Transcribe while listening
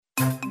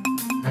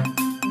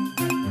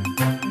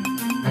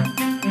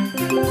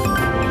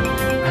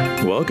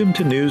Welcome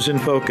to News in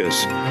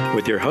Focus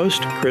with your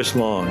host, Chris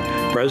Long,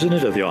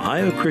 President of the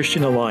Ohio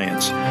Christian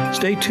Alliance.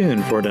 Stay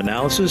tuned for an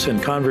analysis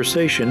and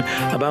conversation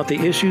about the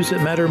issues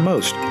that matter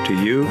most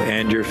to you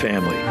and your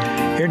family.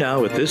 Here now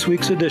with this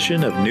week's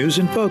edition of News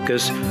in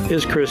Focus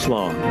is Chris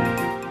Long.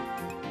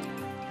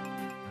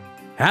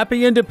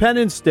 Happy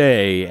Independence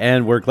Day,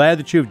 and we're glad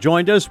that you've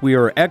joined us. We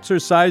are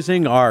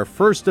exercising our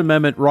First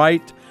Amendment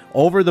right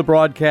over the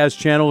broadcast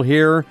channel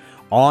here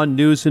on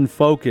News in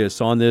Focus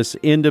on this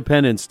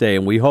Independence Day,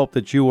 and we hope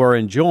that you are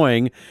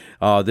enjoying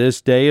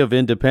this day of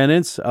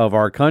independence of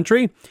our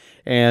country.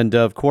 And,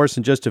 of course,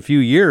 in just a few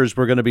years,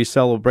 we're going to be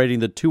celebrating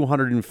the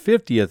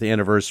 250th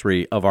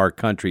anniversary of our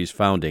country's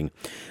founding.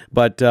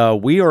 But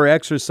we are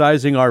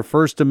exercising our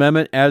First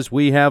Amendment as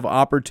we have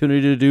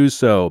opportunity to do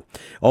so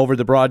over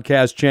the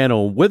broadcast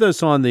channel. With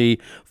us on the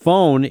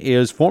phone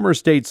is former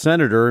state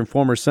senator and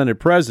former Senate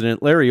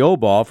President Larry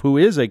Obhof, who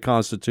is a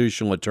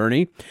constitutional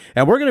attorney.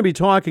 And we're going to be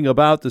talking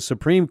about the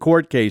Supreme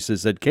Court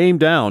cases that came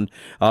down,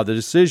 the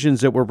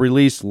decisions that were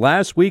released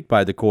last week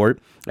by the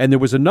court. And there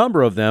was a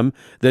number of them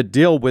that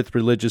deal with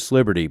religious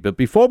liberty. But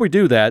before we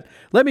do that,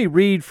 let me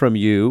read for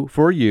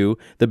you,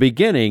 the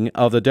beginning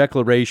of the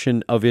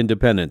Declaration of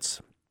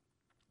Independence.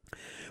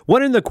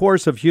 When in the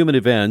course of human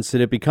events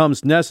it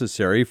becomes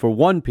necessary for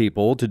one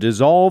people to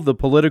dissolve the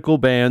political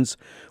bands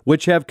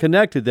which have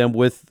connected them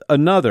with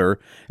another,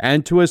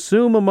 and to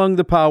assume among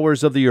the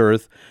powers of the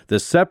earth the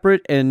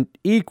separate and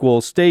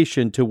equal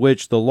station to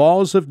which the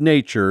laws of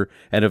nature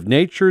and of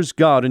nature's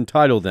God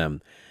entitle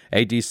them,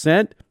 a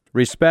decent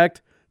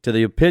respect to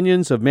the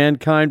opinions of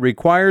mankind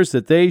requires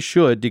that they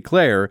should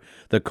declare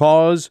the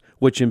cause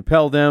which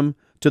impelled them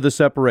to the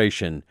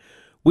separation.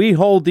 We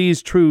hold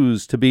these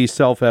truths to be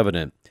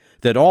self-evident,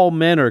 that all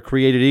men are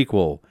created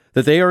equal,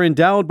 that they are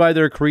endowed by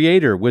their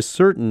Creator with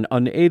certain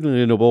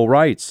unalienable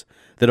rights,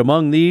 that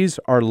among these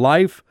are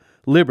life,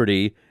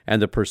 liberty,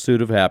 and the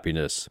pursuit of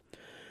happiness.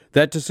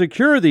 That to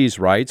secure these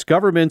rights,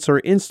 governments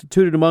are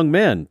instituted among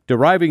men,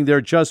 deriving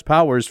their just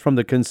powers from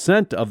the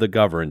consent of the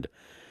governed.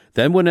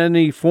 Then when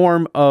any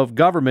form of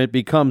government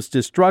becomes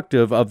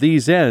destructive of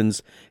these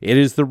ends, it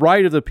is the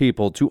right of the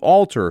people to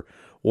alter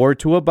or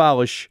to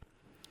abolish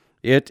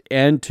it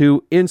and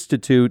to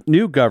institute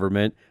new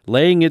government,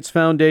 laying its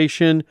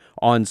foundation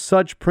on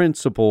such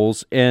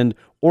principles and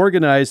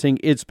organizing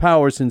its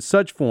powers in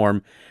such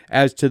form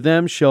as to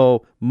them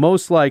shall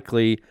most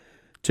likely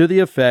to the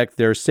effect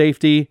their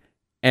safety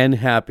and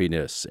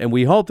happiness. And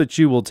we hope that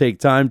you will take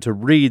time to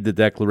read the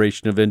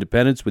Declaration of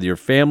Independence with your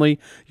family,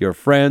 your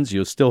friends.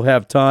 You'll still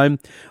have time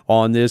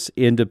on this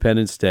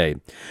Independence Day.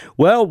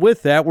 Well,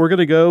 with that, we're going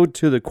to go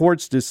to the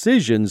court's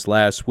decisions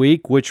last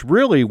week, which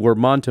really were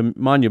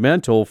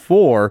monumental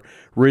for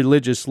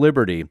religious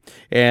liberty.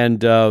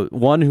 And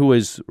one who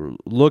has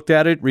looked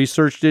at it,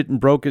 researched it, and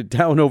broke it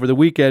down over the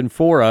weekend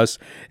for us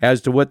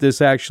as to what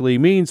this actually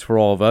means for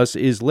all of us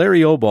is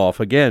Larry Obhof.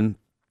 Again,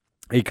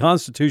 a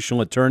constitutional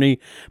attorney,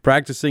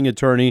 practicing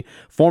attorney,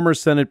 former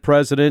Senate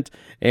president,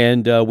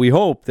 and we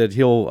hope that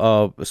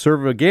he'll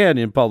serve again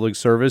in public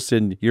service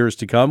in years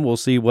to come. We'll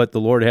see what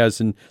the Lord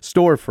has in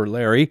store for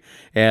Larry.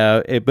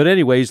 But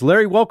anyways,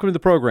 Larry, welcome to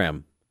the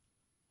program.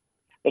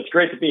 It's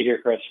great to be here,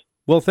 Chris.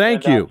 Well,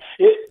 thank you.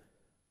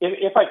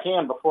 If I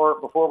can,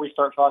 before we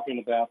start talking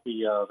about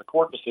the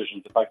court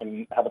decisions, if I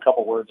can have a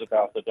couple words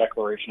about the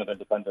Declaration of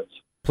Independence.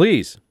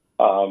 Please.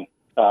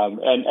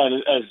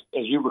 And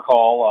as you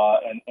recall,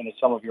 and as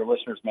some of your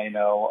listeners may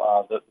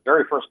know, the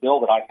very first bill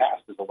that I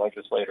passed as a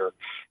legislator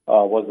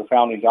was the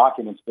Founding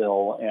Documents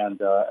Bill, and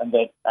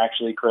that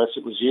actually, Chris,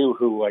 it was you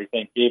who I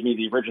think gave me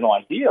the original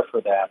idea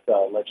for that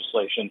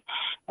legislation,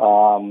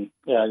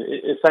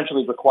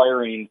 essentially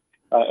requiring,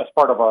 as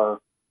part of our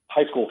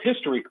high school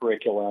history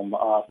curriculum,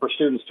 for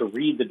students to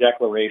read the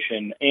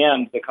Declaration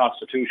and the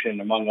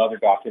Constitution, among other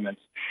documents.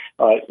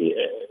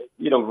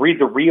 Read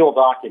the real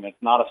documents,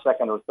 not a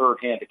second or third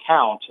hand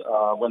account,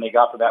 when they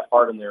got to that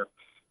part in their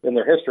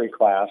history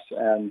class.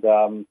 And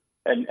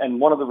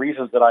one of the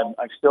reasons that I'm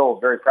still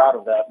very proud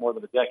of that more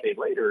than a decade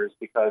later is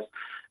because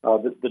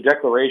the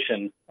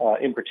Declaration,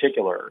 in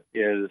particular,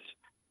 is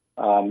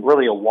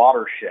really a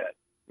watershed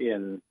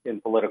in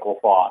political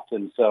thought.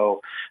 And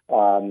so,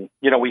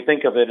 we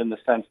think of it in the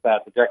sense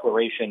that the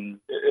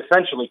Declaration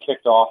essentially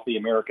kicked off the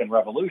American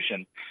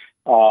Revolution.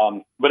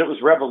 But it was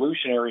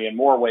revolutionary in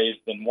more ways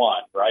than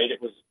one, right?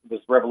 It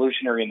was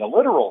revolutionary in the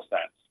literal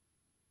sense,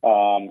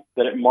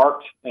 that it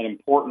marked an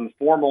important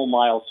formal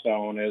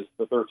milestone as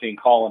the 13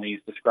 colonies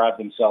described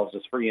themselves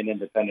as free and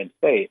independent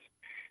states.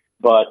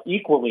 But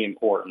equally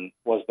important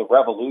was the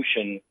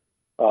revolution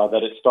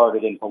that it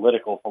started in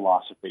political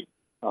philosophy,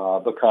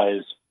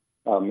 because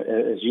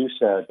as you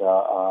said,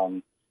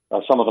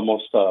 some of the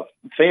most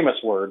famous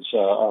words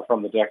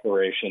from the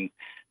Declaration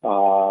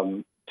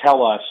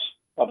tell us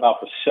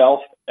about the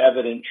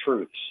self-evident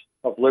truths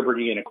of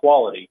liberty and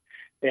equality.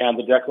 And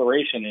the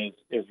Declaration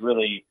is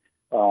really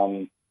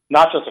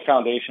not just a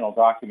foundational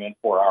document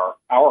for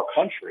our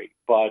country,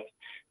 but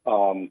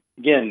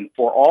again,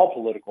 for all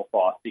political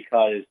thought,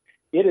 because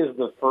it is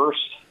the first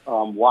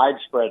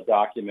widespread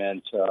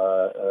document,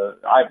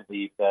 I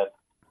believe, that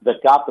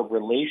got the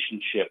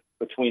relationship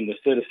between the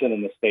citizen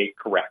and the state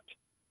correct.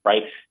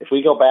 Right? If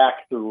we go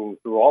back through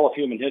all of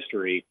human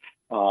history,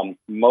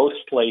 most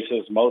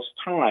places, most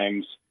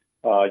times,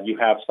 you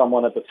have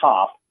someone at the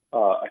top,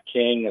 a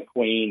king, a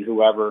queen,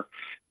 whoever,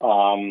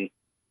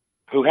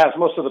 who has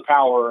most of the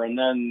power, and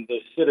then the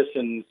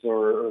citizens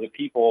or the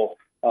people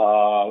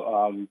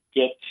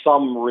get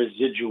some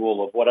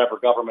residual of whatever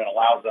government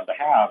allows them to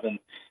have.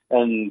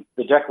 And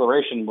the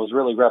Declaration was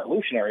really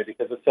revolutionary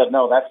because it said,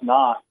 no, that's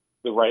not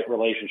the right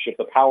relationship.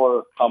 The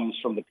power comes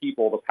from the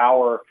people. The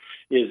power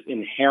is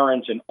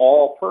inherent in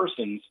all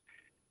persons.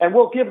 And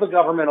we'll give the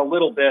government a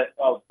little bit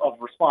of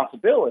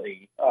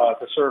responsibility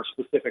to serve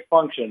specific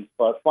functions,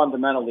 but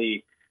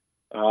fundamentally,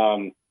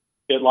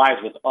 it lies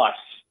with us,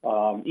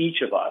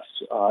 each of us.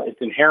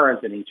 It's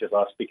inherent in each of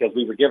us because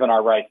we were given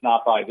our rights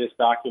not by this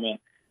document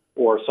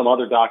or some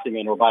other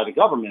document or by the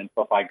government,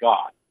 but by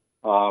God.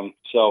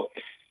 So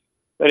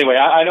anyway,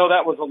 I know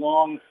that was a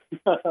long.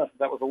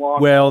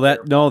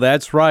 Well,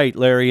 that's right,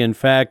 Larry. In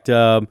fact,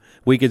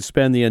 we could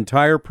spend the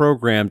entire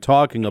program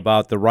talking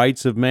about the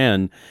rights of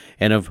men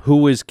and of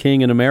who is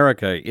king in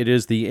America. It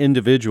is the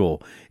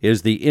individual. It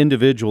is the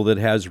individual that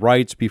has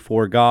rights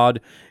before God,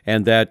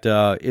 and that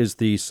is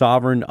the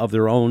sovereign of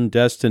their own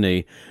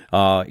destiny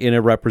in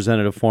a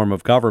representative form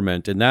of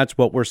government. And that's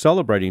what we're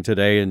celebrating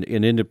today in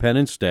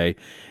Independence Day.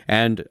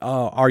 And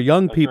our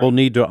young people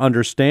need to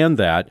understand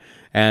that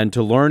and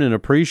to learn and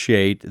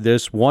appreciate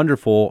this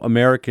wonderful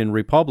American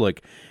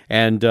republic.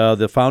 And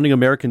the Founding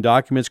American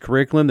Documents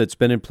curriculum that's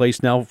been in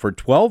place now for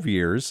 12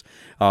 years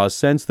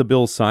since the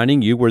bill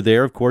signing. You were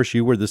there, of course.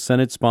 You were the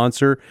Senate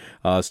sponsor.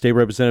 State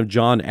Representative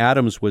John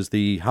Adams was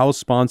the House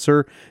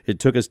sponsor. It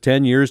took us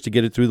 10 years to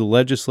get it through the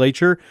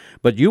legislature,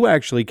 but you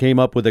actually came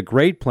up with a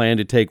great plan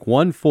to take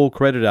one full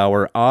credit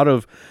hour out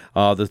of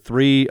the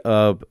three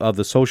of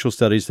the social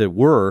studies that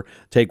were,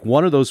 take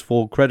one of those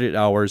full credit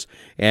hours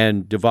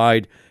and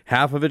divide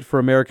half of it for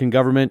American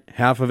government,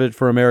 half of it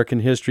for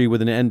American history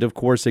with an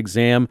end-of-course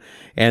exam,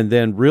 and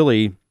then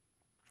really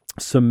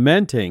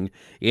cementing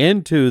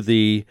into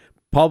the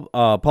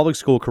public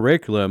school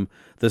curriculum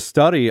the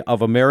study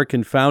of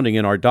American founding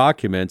in our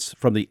documents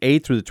from the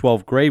 8th through the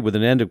 12th grade with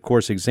an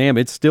end-of-course exam.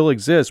 It still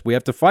exists. We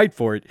have to fight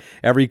for it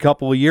every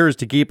couple of years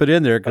to keep it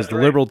in there because the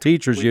Liberal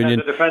Teachers Union...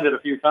 We've had to defend it a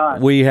few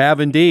times. We have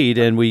indeed,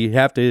 and we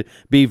have to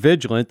be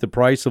vigilant. The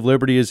price of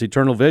liberty is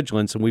eternal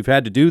vigilance, and we've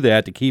had to do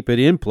that to keep it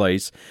in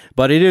place.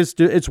 But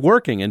it's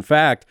working. In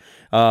fact,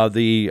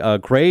 the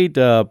grade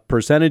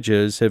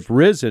percentages have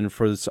risen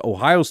for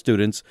Ohio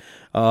students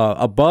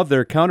above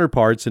their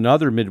counterparts in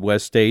other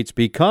Midwest states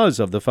because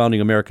of the Founding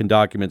American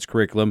Documents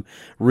curriculum.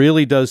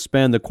 Really does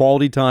spend the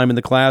quality time in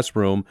the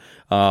classroom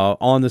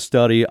on the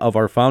study of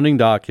our founding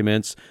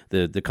documents,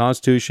 the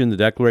Constitution, the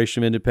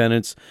Declaration of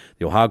Independence,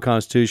 the Ohio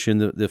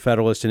Constitution, the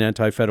Federalist and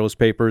Anti-Federalist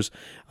Papers,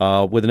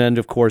 with an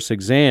end-of-course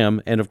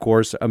exam, and, of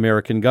course,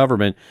 American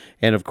government.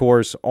 And, of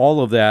course,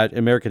 all of that,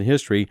 American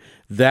history,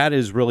 that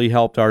has really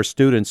helped our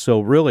students.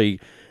 So really,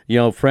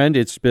 friend,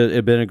 it's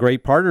been a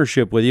great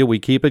partnership with you. We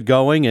keep it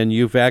going, and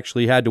you've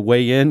actually had to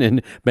weigh in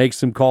and make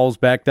some calls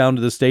back down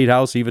to the State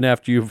House, even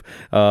after you've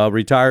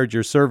retired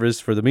your service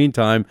for the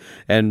meantime,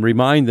 and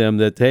remind them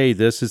that, hey,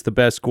 this is the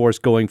best course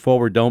going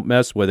forward. Don't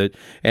mess with it.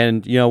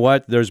 And you know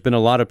what? There's been a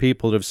lot of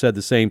people that have said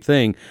the same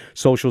thing.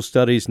 Social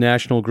studies,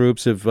 national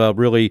groups have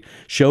really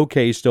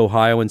showcased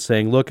Ohio and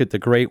saying, look at the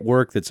great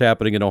work that's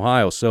happening in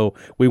Ohio. So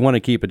we want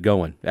to keep it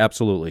going.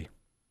 Absolutely.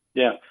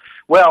 Yeah.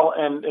 Well,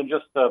 and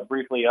just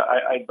briefly,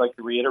 I'd like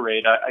to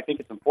reiterate, I think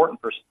it's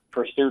important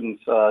for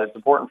students, it's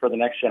important for the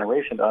next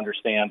generation to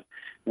understand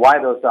why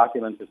those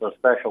documents are so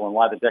special and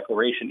why the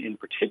Declaration in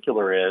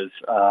particular is,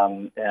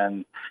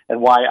 and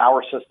why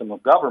our system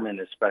of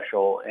government is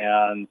special.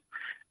 And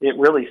it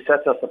really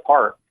sets us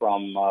apart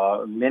from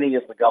many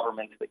of the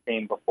governments that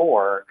came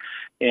before,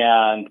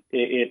 and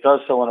it does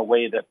so in a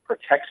way that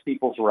protects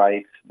people's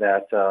rights,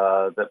 that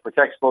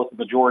protects both the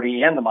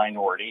majority and the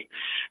minority,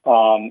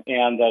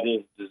 and that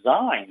is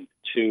designed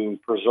to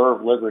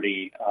preserve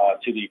liberty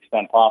to the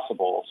extent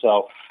possible.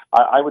 So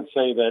I would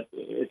say that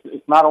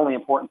it's not only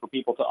important for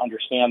people to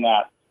understand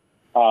that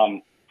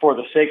for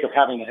the sake of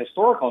having the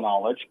historical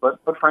knowledge, but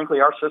frankly,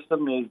 our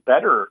system is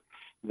better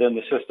than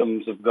the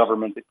systems of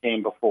government that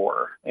came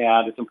before.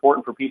 And it's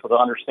important for people to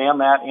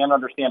understand that and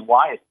understand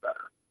why it's better.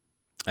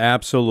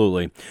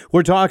 Absolutely.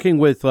 We're talking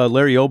with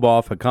Larry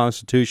Oboff, a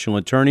constitutional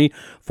attorney,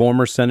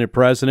 former Senate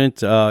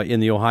president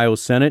in the Ohio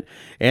Senate,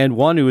 and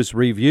one who has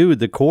reviewed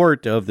the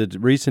court of the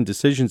recent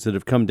decisions that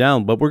have come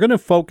down. But we're going to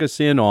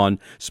focus in on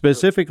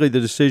specifically the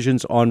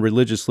decisions on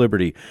religious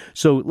liberty.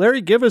 So,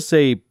 Larry, give us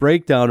a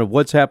breakdown of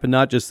what's happened,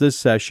 not just this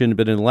session,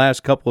 but in the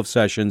last couple of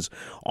sessions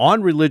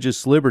on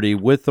religious liberty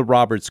with the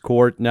Roberts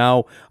Court,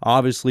 now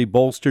obviously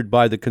bolstered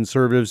by the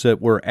conservatives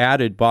that were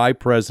added by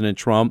President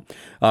Trump.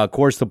 Of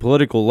course, the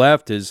political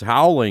left is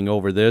howling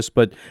over this,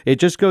 but it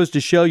just goes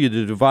to show you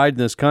the divide in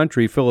this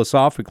country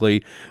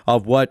philosophically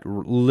of what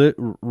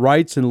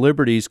rights and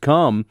liberties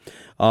come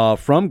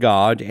from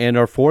God and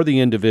are for the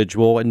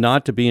individual and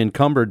not to be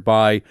encumbered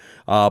by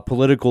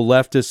political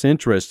leftist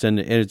interests. And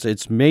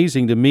it's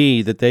amazing to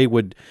me that they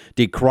would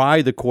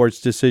decry the court's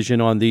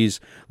decision on these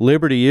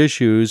liberty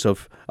issues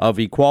of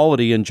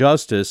equality and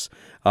justice,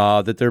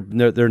 that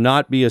there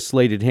not be a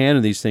slated hand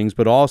in these things,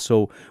 but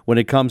also when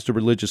it comes to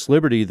religious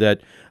liberty,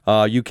 that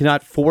you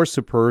cannot force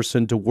a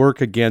person to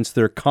work against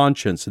their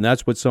conscience. And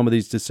that's what some of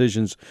these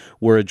decisions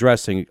were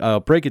addressing.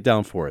 Break it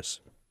down for us.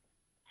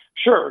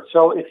 Sure.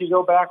 So if you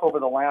go back over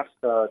the last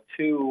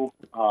two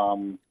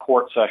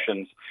court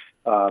sessions,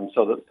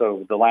 so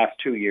the last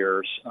 2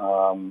 years,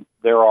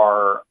 there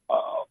are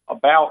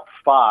about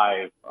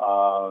five,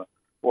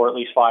 or at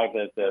least five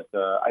that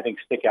I think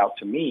stick out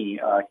to me,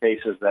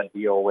 cases that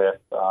deal with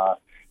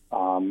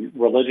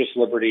religious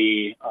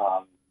liberty,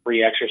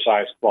 free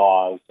exercise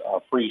clause,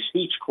 free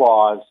speech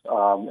clause,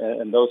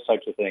 and those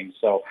types of things.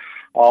 So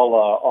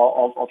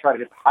I'll try to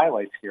hit the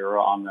highlights here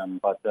on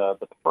them. But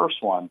the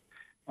first one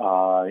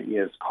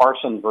is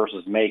Carson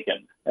versus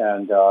Macon,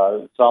 and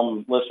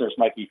some listeners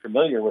might be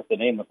familiar with the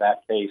name of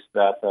that case.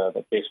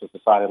 The case was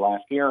decided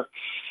last year,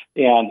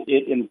 and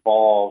it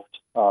involved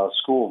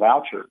school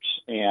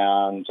vouchers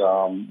and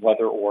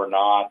whether or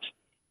not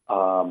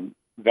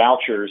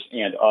vouchers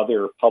and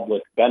other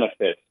public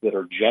benefits that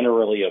are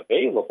generally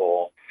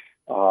available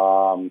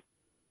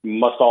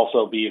must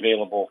also be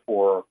available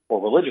for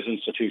religious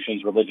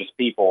institutions, religious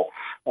people.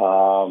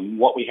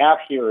 What we have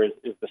here is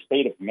the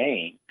state of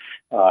Maine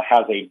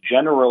has a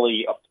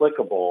generally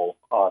applicable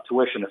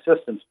tuition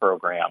assistance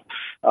program.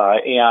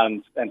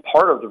 And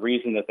part of the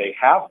reason that they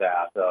have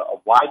that, a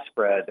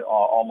widespread,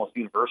 almost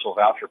universal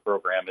voucher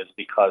program, is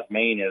because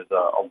Maine is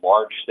a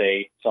large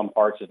state. Some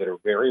parts of it are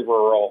very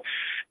rural,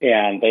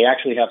 and they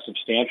actually have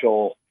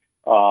substantial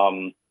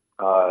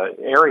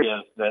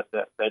areas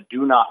that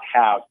do not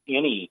have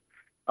any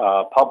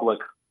public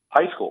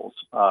high schools.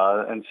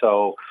 And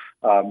so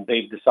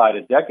they've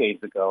decided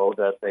decades ago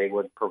that they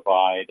would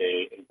provide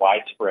a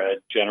widespread,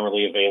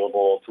 generally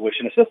available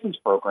tuition assistance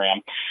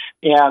program.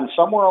 And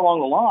somewhere along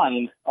the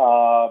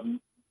line,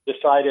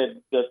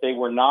 decided that they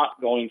were not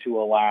going to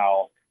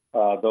allow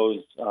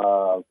those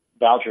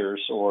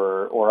vouchers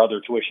or other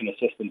tuition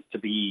assistance to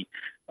be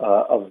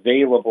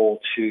available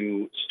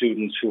to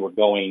students who are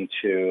going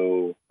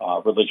to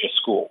religious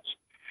schools.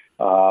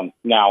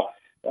 Now,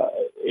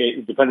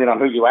 depending on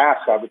who you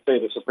ask, I would say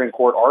the Supreme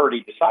Court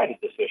already decided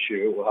this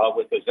issue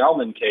with the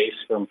Zellman case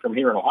from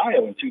here in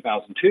Ohio in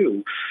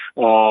 2002,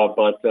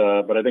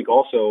 but I think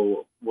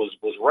also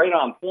was right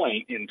on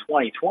point in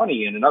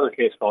 2020 in another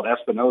case called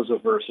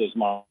Espinoza versus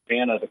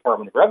Montana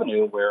Department of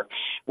Revenue, where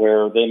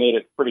they made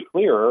it pretty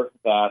clear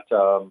that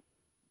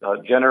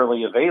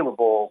generally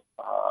available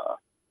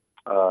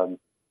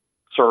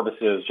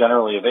services,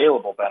 generally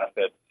available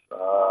benefits,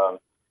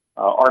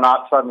 are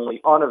not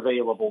suddenly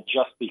unavailable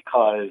just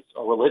because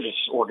a religious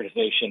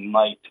organization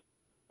might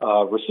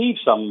receive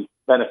some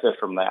benefit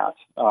from that.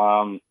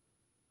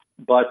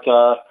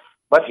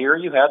 But here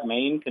you had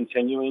Maine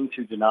continuing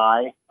to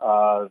deny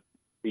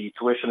the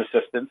tuition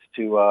assistance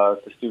to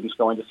students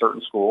going to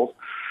certain schools,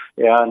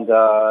 and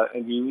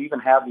you even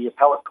have the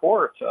appellate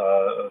court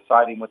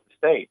siding with the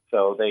state.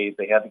 So they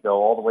had to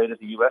go all the way to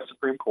the U.S.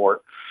 Supreme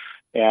Court,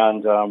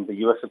 and the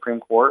U.S. Supreme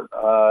Court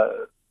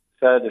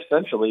said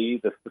essentially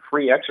that the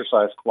free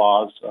exercise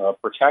clause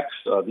protects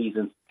these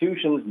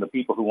institutions and the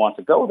people who want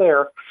to go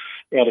there.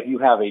 And if you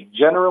have a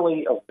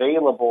generally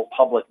available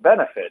public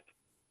benefit,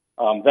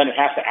 then it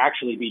has to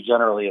actually be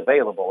generally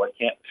available. It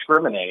can't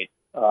discriminate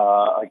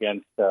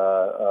against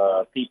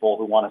people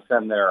who want to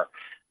send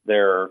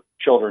their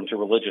children to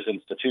religious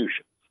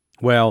institutions.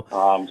 Well,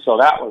 so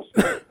that was.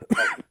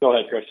 Go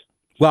ahead, Chris.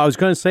 Well, I was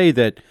going to say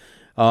that.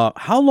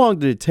 How long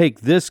did it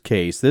take this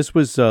case? This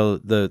was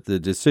the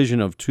decision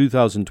of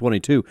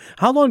 2022.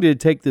 How long did it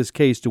take this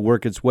case to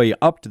work its way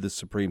up to the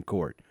Supreme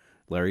Court?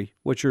 Larry,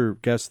 what's your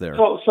guess there?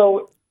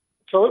 So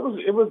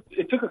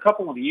it took a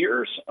couple of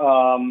years,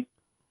 and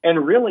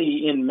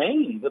really in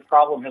Maine the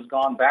problem has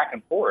gone back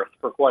and forth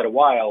for quite a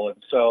while,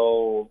 and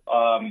so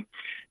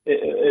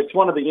it's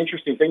one of the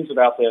interesting things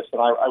about this.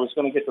 And I was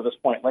going to get to this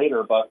point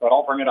later, but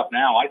I'll bring it up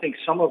now. I think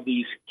some of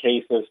these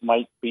cases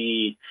might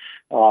be,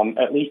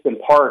 at least in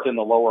part in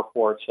the lower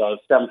courts,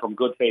 stem from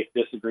good faith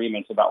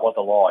disagreements about what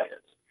the law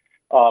is.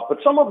 But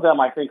some of them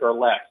I think are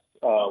less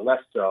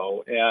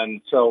so.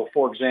 And so,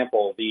 for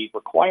example, the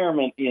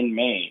requirement in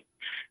Maine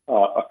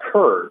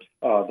occurred,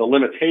 the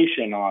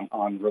limitation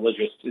on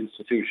religious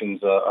institutions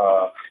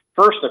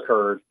first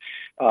occurred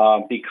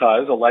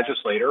because a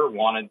legislator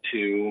wanted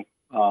to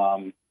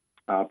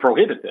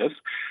prohibit this.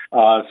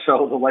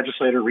 So the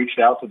legislator reached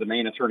out to the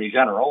Maine Attorney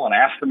General and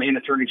asked the Maine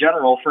Attorney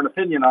General for an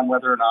opinion on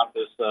whether or not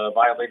this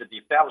violated the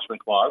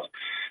Establishment Clause.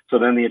 So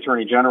then the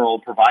Attorney General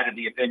provided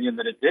the opinion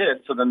that it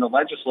did. So then the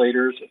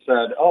legislators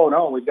said, oh,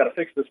 no, we've got to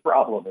fix this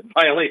problem. It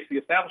violates the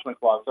Establishment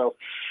Clause. So,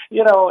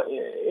 you know,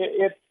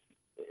 it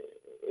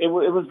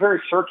was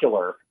very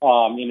circular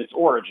in its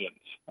origins.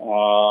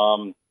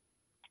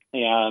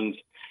 And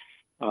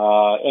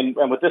And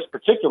with this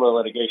particular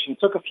litigation, it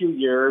took a few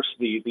years.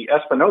 The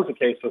Espinoza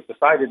case was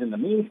decided in the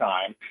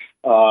meantime.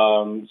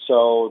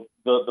 So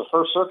the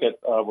First Circuit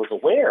was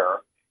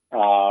aware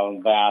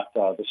that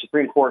the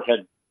Supreme Court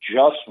had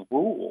just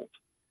ruled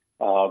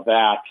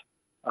that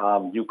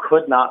you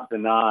could not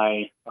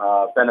deny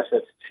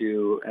benefits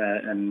to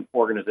an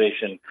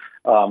organization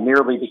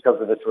merely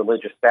because of its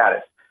religious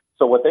status.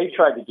 So what they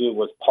tried to do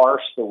was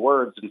parse the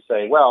words and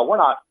say, well, we're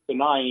not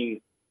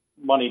denying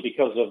money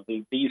because of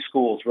these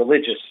schools'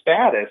 religious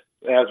status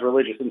as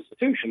religious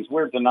institutions.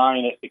 We're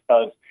denying it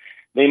because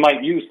they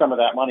might use some of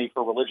that money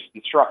for religious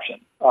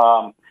instruction.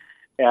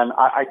 And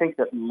I think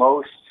that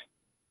most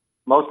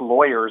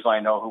lawyers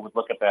I know who would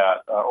look at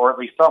that, or at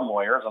least some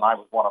lawyers, and I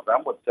was one of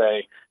them, would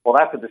say, well,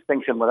 that's a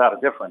distinction without a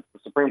difference. The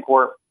Supreme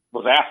Court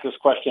was asked this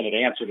question, it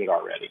answered it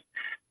already.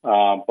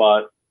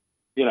 But,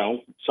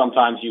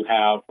 sometimes you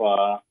have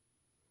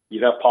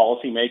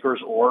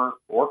policymakers or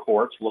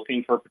courts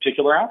looking for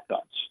particular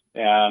outcomes,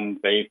 and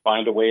they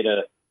find a way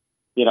to,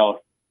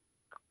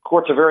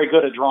 courts are very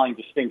good at drawing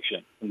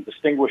distinction and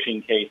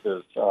distinguishing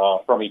cases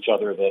from each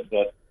other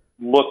that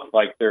look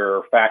like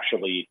they're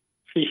factually,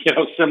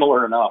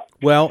 similar enough.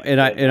 Well,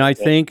 and I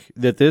think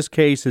that this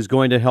case is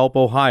going to help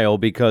Ohio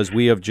because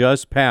we have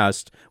just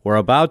passed, or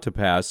about to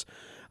pass,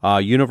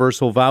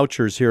 universal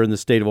vouchers here in the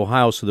state of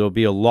Ohio, so there will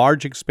be a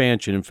large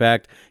expansion, in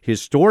fact,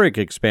 historic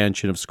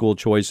expansion of school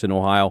choice in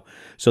Ohio.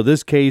 So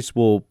this case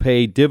will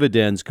pay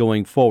dividends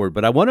going forward.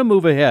 But I want to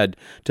move ahead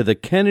to the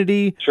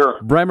Kennedy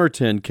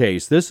Bremerton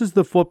case. This is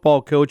the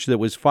football coach that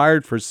was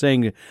fired for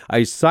saying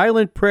a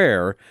silent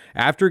prayer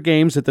after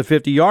games at the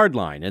 50-yard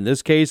line. In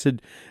this case,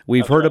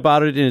 we've heard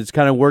about it, and it's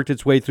kind of worked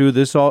its way through.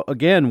 This,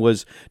 again,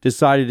 was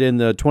decided in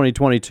the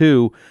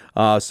 2022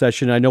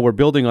 session. I know we're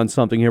building on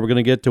something here. We're going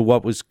to get to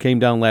what came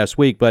down last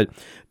week, but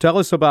tell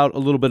us a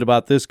little bit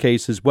about this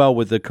case as well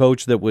with the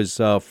coach that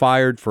was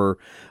fired for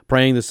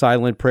praying the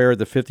silent prayer at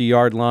the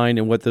 50-yard line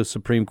and what the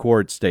Supreme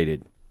Court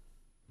stated.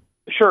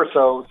 Sure.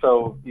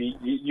 So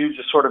you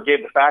just sort of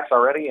gave the facts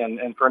already,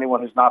 and for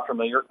anyone who's not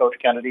familiar, Coach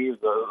Kennedy is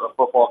a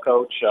football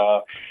coach.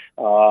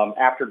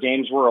 After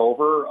games were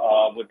over,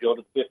 would go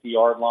to the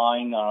 50-yard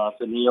line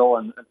to kneel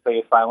and say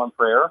a silent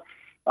prayer.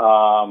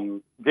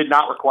 Did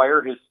not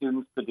require his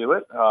students to do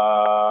it.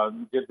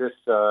 Did this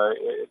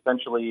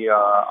essentially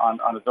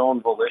on his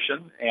own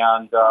volition,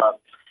 and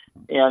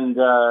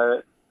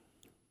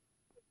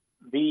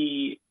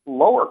the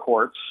lower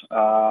courts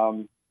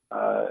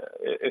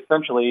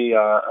essentially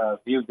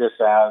viewed this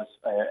as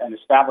an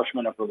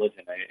establishment of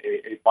religion,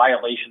 a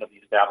violation of the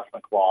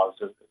Establishment Clause,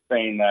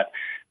 saying that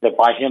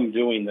by him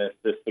doing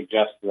this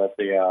suggests that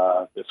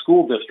the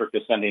school district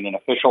is sending an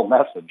official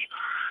message.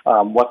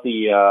 What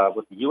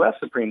the U.S.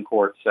 Supreme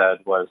Court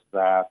said was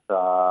that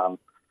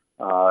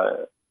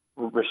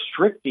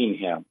restricting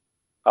him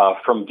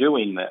from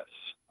doing this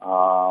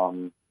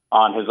on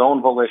his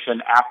own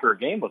volition after a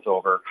game was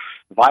over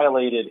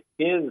violated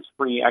his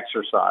free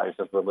exercise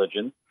of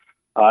religion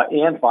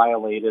and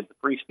violated the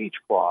free speech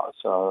clause,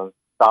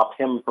 stopped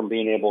him from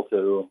being able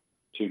to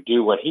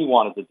do what he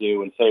wanted to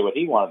do and say what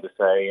he wanted to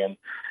say.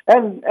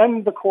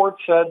 And the court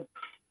said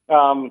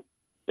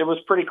it was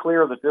pretty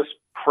clear that this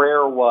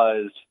prayer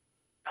was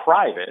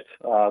private,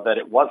 that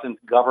it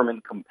wasn't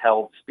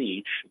government-compelled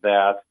speech,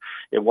 that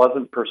it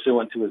wasn't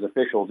pursuant to his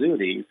official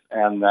duties,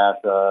 and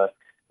that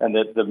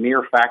the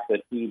mere fact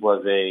that he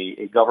was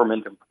a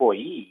government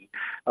employee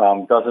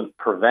doesn't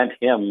prevent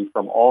him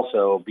from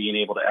also being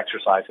able to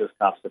exercise his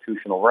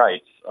constitutional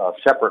rights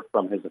separate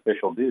from his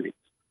official duties.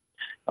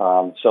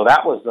 So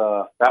that was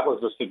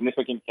a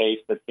significant case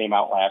that came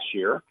out last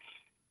year.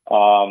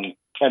 And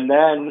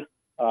then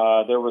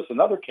there was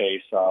another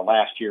case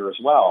last year as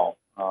well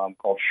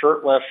called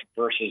Shurtleff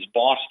versus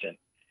Boston,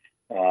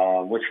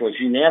 which was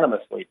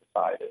unanimously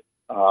decided.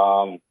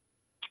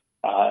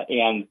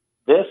 And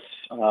this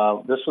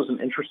was an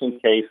interesting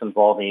case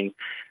involving,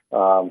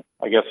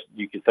 I guess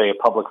you could say, a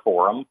public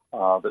forum.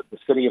 The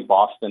city of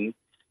Boston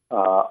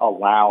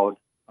allowed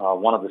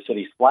one of the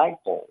city's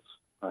flagpoles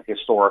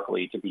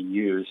historically to be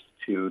used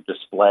to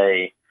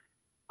display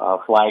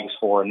flags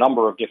for a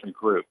number of different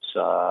groups.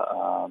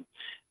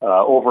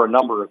 Over a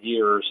number of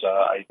years,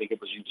 I think it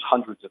was used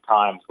hundreds of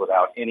times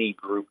without any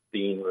group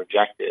being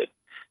rejected.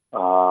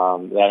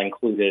 That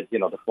included,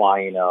 the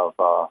flying of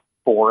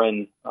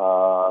foreign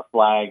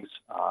flags,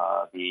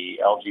 the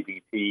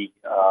LGBT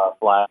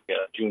flag,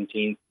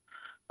 Juneteenth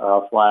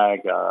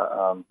flag,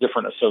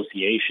 different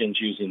associations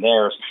using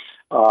theirs.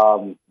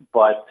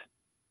 But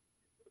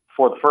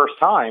for the first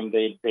time,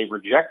 they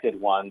rejected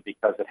one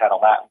because it had a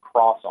Latin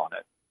cross on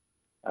it.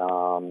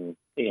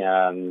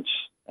 And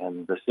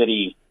the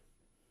city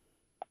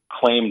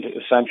claimed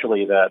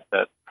essentially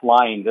that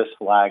flying this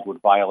flag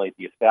would violate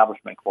the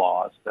Establishment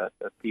Clause, that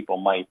people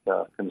might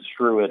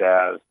construe it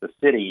as the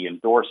city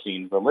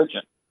endorsing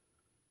religion.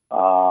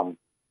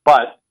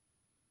 But,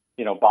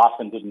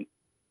 Boston didn't,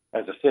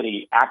 as a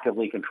city,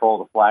 actively control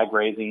the flag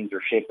raisings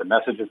or shape the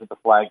messages that the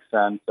flag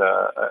sent.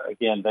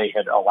 Again, they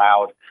had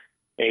allowed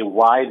a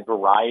wide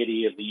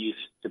variety of these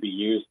to be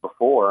used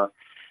before.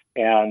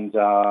 and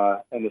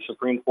the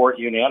Supreme Court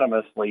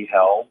unanimously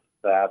held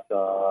that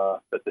the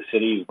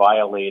city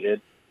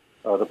violated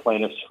the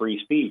plaintiff's free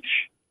speech,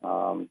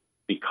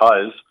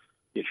 because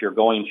if you're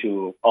going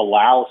to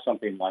allow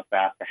something like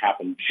that to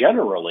happen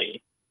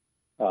generally,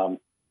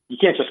 you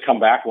can't just come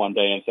back one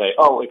day and say,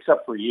 "Oh,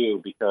 except for you,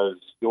 because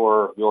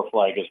your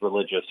flag is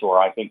religious," or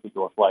 "I think that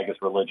your flag is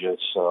religious,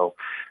 so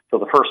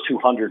the first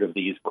 200 of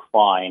these were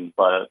fine,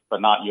 but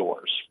not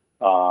yours."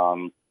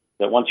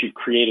 That once you've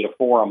created a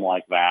forum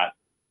like that,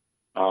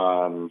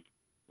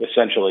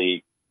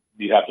 essentially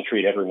you have to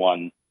treat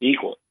everyone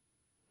equally.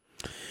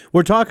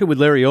 We're talking with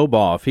Larry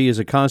Oboff. He is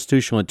a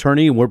constitutional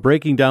attorney, and we're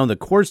breaking down the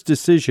court's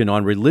decision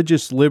on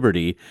religious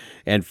liberty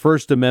and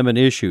First Amendment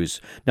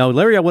issues. Now,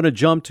 Larry, I want to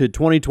jump to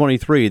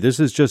 2023. This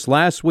is just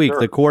last week.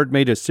 Sure. The court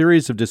made a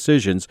series of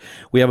decisions.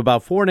 We have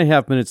about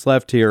 4.5 minutes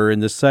left here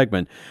in this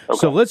segment. Okay.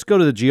 So let's go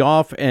to the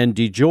Geoff and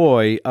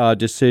DeJoy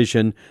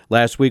decision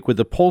last week with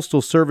the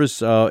Postal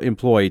Service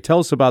employee. Tell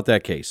us about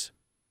that case.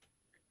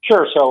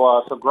 Sure.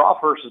 So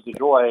Groff versus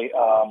DeJoy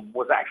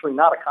was actually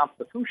not a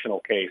constitutional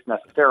case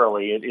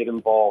necessarily. It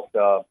involved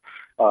Title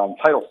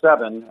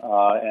VII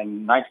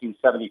and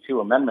 1972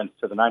 amendments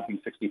to the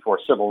 1964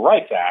 Civil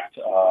Rights Act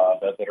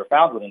that are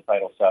found within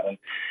Title VII.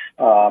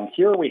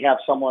 Here we have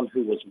someone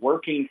who was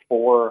working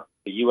for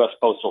the U.S.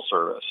 Postal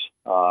Service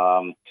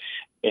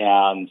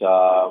and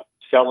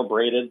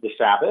celebrated the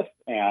Sabbath,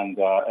 and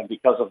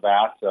because of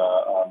that,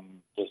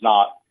 did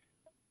not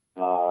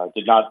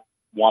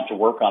want to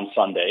work on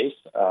Sundays,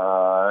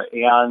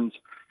 and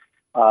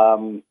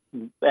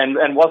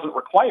wasn't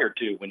required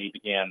to when he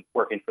began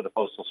working for the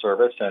Postal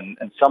Service.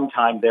 And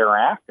sometime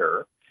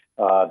thereafter,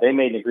 they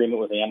made an agreement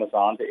with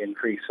Amazon to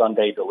increase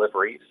Sunday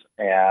deliveries,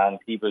 and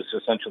he was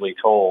essentially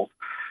told,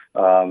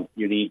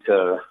 you need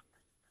to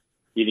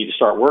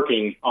start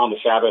working on the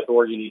Sabbath,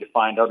 or you need to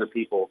find other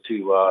people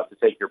to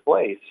take your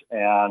place.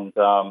 And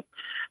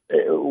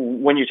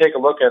when you take a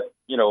look at,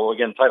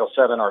 again, Title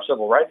VII, our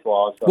civil rights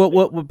laws.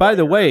 Well, by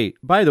the way,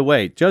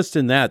 just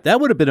in that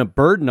would have been a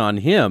burden on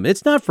him.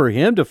 It's not for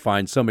him to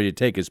find somebody to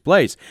take his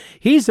place.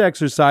 He's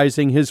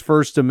exercising his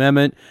First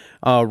Amendment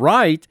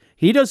right.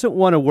 He doesn't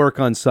want to work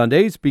on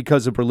Sundays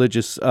because of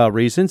religious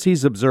reasons.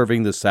 He's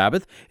observing the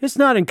Sabbath. It's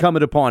not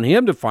incumbent upon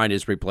him to find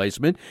his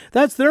replacement.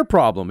 That's their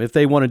problem if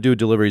they want to do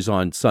deliveries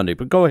on Sunday.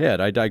 But go ahead.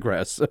 I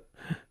digress.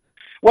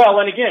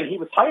 Well, and again, he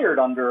was hired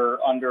under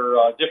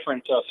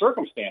different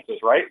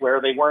circumstances, right,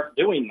 where they weren't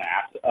doing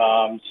that.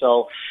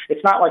 So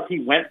it's not like he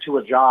went to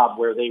a job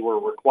where they were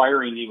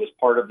requiring you as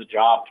part of the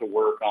job to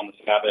work on the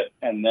Sabbath,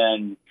 and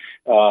then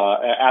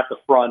at the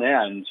front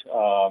end,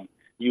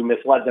 you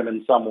misled them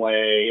in some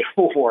way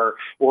or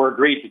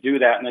agreed to do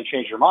that and then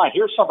changed your mind.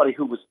 Here's somebody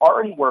who was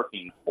already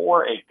working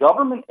for a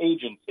government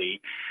agency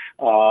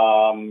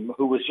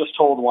who was just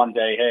told one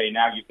day, "Hey,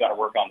 now you've got to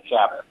work on the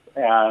Sabbath."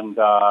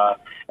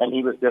 And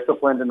he was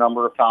disciplined a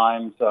number of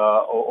times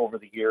over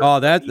the years. Oh,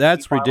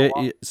 that's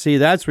ridiculous. See,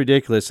 that's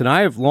ridiculous. And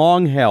I have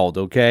long held,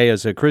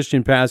 as a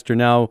Christian pastor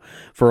now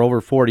for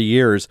over 40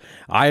 years,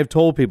 I have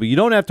told people you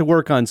don't have to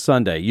work on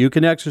Sunday. You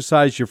can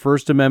exercise your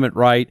First Amendment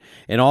right,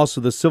 and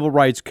also the Civil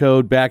Rights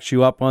Code backs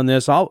you up on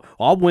this. I'll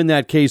win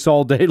that case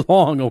all day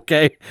long.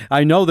 Okay,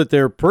 I know that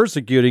they're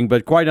persecuting,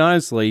 but quite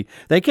honestly,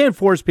 they can't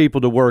force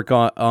people to work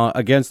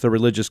against their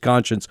religious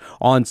conscience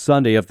on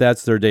Sunday if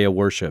that's their day of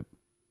worship.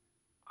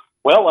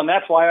 Well, and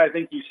that's why I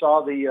think you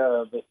saw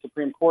the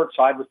Supreme Court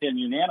side with him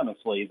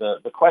unanimously. The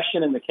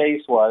question in the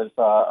case was,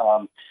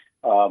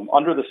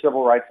 under the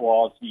civil rights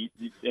laws, the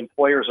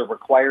employers are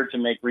required to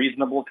make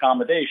reasonable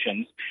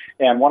accommodations,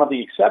 and one of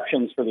the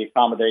exceptions for the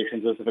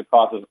accommodations is if it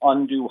causes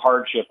undue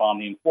hardship on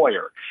the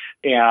employer.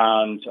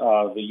 And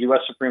the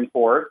U.S. Supreme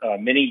Court,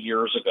 many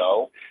years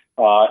ago,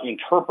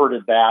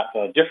 interpreted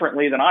that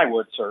differently than I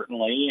would,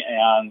 certainly,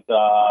 and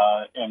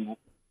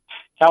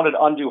counted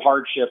undue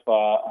hardship,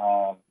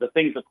 the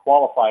things that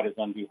qualified as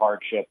undue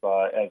hardship,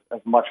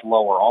 as much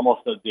lower,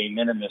 almost a de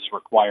minimis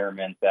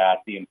requirement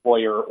that the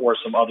employer or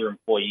some other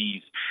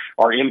employees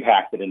are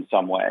impacted in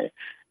some way.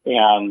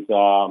 And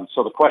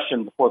so the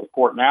question before the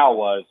court now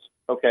was,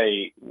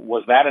 okay,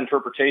 was that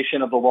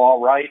interpretation of the law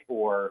right,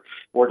 or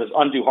does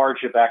undue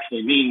hardship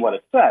actually mean what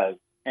it says?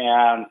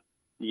 And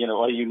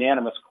a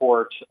unanimous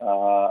court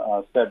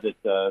said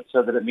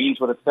that it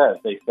means what it says.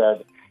 They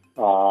said,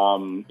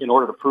 in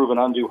order to prove an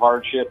undue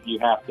hardship, you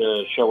have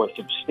to show a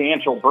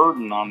substantial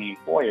burden on the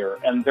employer,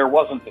 and there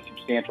wasn't a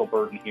substantial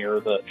burden here.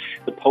 The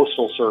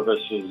Postal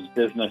Service's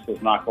business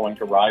is not going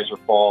to rise or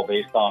fall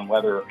based on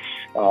whether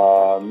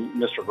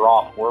Mr.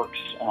 Groff works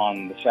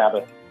on the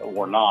Sabbath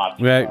or not.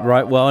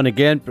 Right. Well, and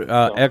again,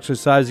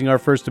 exercising our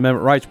First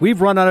Amendment rights. We've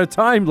run out of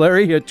time,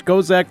 Larry. It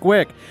goes that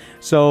quick.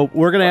 So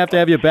we're going to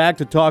have you back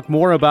to talk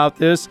more about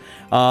this.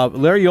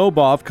 Larry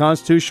Oboff,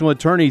 constitutional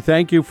attorney,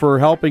 thank you for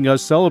helping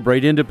us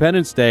celebrate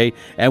Independence Day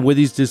and with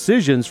these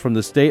decisions from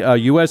the state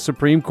U.S.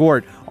 Supreme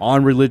Court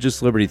on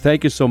religious liberty.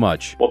 Thank you so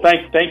much. Well,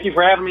 thank you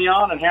for having me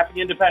on, and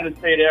happy Independence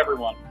Day to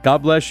everyone.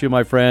 God bless you,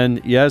 my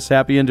friend. Yes,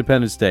 happy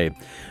Independence Day.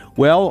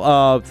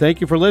 Well,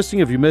 thank you for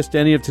listening. If you missed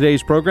any of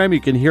today's program,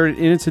 you can hear it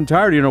in its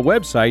entirety on our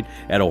website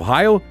at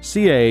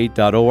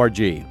ohioca.org.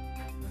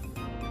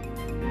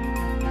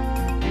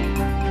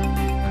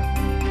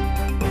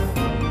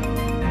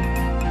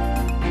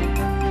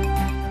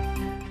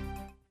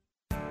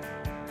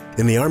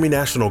 In the Army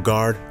National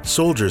Guard,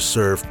 soldiers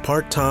serve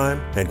part-time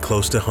and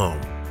close to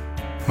home.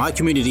 My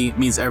community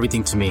means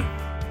everything to me.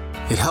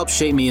 It helped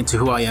shape me into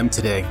who I am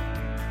today,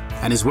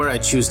 and is where I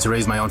choose to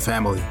raise my own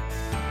family.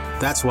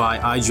 That's why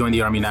I joined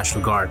the Army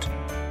National Guard.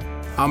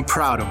 I'm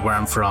proud of where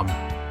I'm from,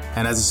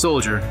 and as a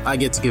soldier, I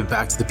get to give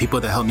back to the people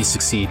that helped me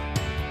succeed.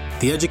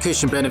 The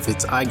education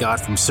benefits I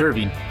got from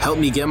serving helped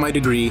me get my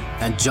degree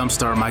and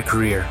jumpstart my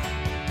career.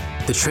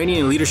 The training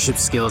and leadership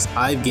skills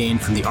I've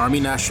gained from the Army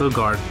National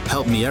Guard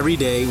help me every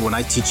day when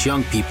I teach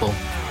young people,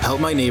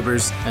 help my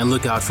neighbors, and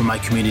look out for my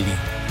community.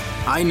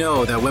 I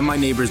know that when my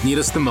neighbors need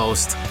us the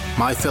most,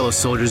 my fellow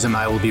soldiers and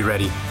I will be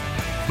ready.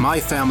 My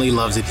family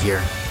loves it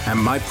here, and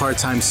my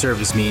part-time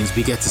service means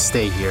we get to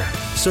stay here.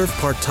 Serve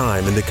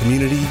part-time in the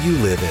community you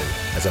live in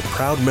as a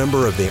proud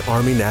member of the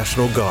Army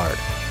National Guard.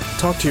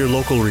 Talk to your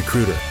local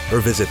recruiter or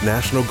visit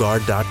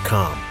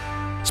nationalguard.com.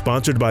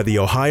 Sponsored by the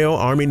Ohio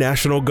Army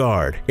National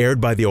Guard,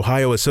 aired by the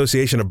Ohio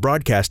Association of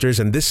Broadcasters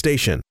and this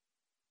station.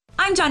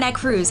 I'm Johnette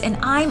Cruz, and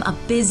I'm a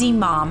busy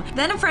mom.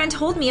 Then a friend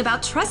told me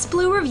about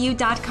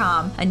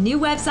TrustBlueReview.com, a new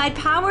website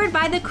powered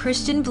by the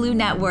Christian Blue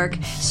Network.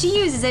 She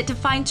uses it to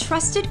find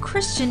trusted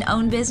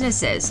Christian-owned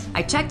businesses.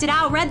 I checked it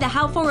out, read the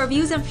helpful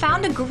reviews, and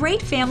found a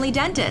great family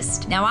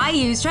dentist. Now I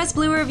use Trust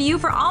Blue Review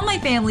for all my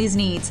family's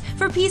needs.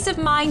 For peace of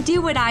mind,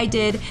 do what I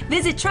did.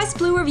 Visit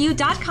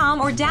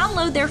TrustBlueReview.com or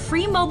download their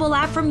free mobile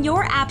app from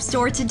your app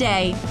store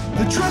today.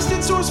 The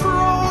trusted source for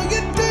all you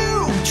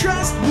do.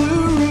 Trust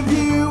Blue Review.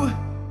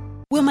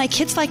 Will my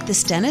kids like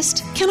this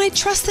dentist? Can I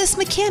trust this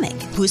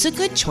mechanic? Who's a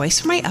good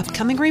choice for my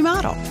upcoming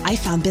remodel? I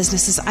found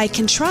businesses I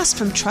can trust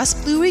from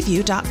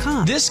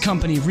TrustBlueReview.com. This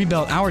company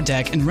rebuilt our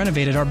deck and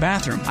renovated our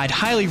bathroom. I'd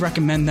highly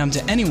recommend them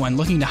to anyone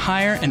looking to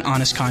hire an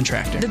honest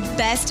contractor. The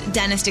best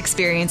dentist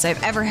experience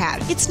I've ever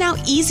had. It's now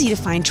easy to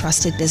find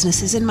trusted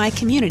businesses in my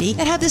community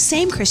that have the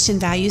same Christian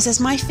values as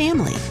my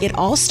family. It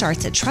all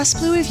starts at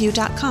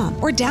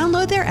TrustBlueReview.com or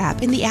download their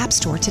app in the App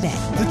Store today.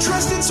 The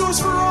trusted source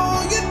for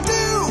all you do.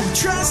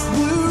 Trust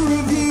Blue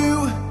Review.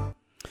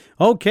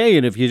 Okay,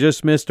 and if you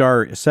just missed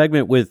our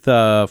segment with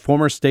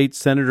former State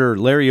Senator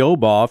Larry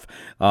Oboff,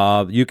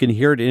 you can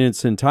hear it in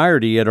its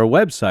entirety at our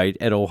website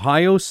at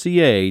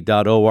ohioca.org.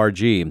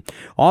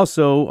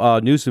 Also,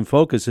 News in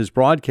Focus is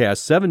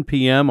broadcast 7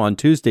 p.m. on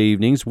Tuesday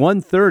evenings,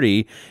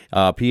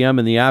 1:30 p.m.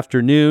 in the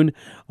afternoon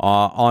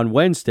on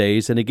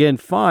Wednesdays, and again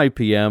 5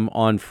 p.m.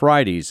 on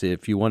Fridays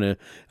if you want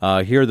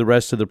to hear the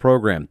rest of the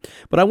program.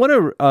 But I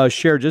want to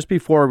share, just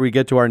before we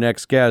get to our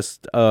next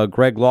guest,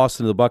 Greg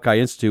Lawson of the Buckeye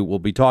Institute will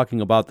be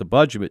talking about the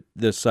budget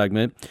this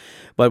segment.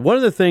 But one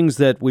of the things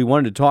that we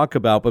wanted to talk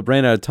about but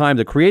ran out of time,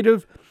 the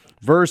Creative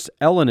versus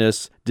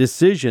Ellenist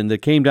decision that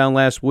came down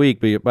last week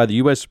by the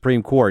U.S.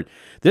 Supreme Court.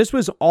 This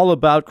was all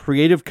about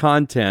creative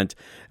content.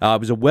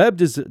 It was a web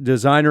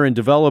designer and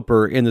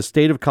developer in the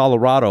state of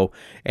Colorado,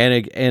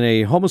 and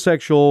a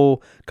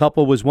homosexual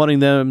couple was wanting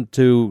them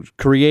to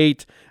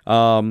create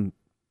design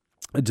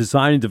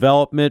and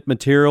development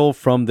material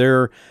from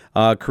their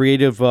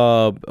creative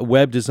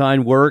web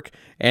design work,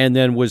 and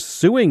then was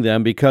suing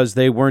them because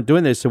they weren't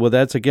doing this. So, well,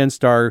 that's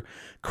against our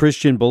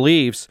Christian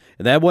beliefs.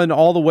 And that went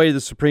all the way to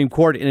the Supreme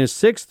Court in a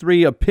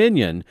 6-3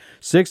 opinion,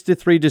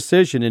 6-3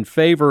 decision in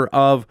favor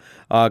of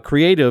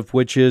Creative,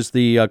 which is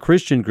the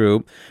Christian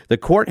group. The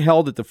court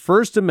held that the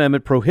First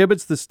Amendment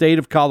prohibits the state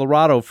of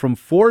Colorado from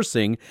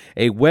forcing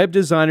a web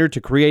designer to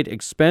create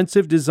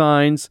expressive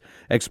designs,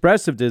 which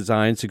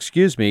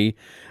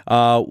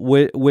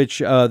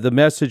the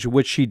message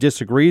which she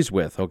disagrees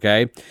with,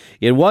 okay?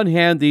 In one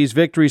hand, these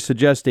victories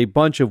suggest a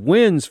bunch of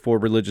wins for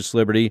religious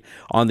liberty.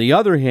 On the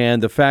other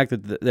hand, the fact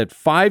that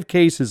 5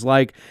 cases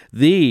like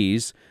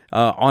these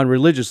on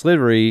religious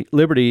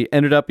liberty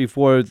ended up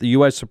before the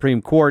U.S.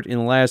 Supreme Court in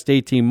the last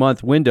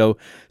 18-month window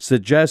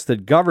suggests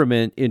that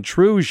government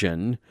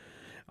intrusion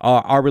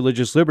our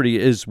religious liberty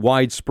is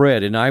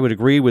widespread. And I would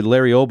agree with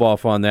Larry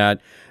Oboff on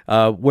that,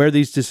 where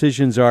these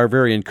decisions are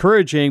very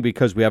encouraging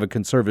because we have a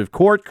conservative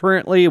court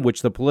currently,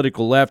 which the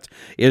political left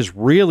is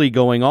really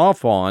going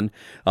off on.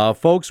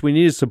 Folks, we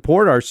need to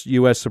support our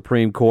U.S.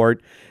 Supreme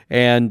Court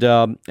and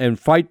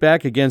fight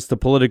back against the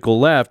political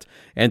left.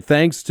 And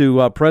thanks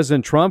to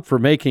President Trump for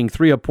making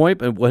 3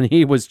 appointments when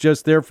he was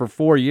just there for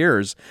 4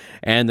 years.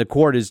 And the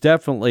court is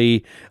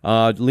definitely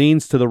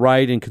leans to the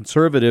right and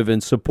conservative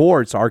and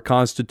supports our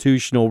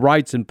constitutional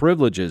rights and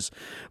privileges.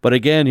 But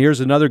again,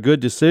 here's another good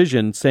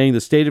decision saying the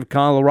state of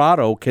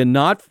Colorado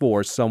cannot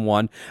force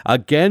someone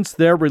against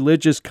their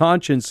religious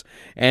conscience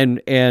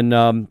and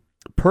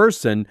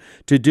person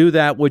to do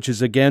that which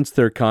is against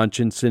their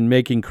conscience in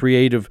making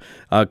creative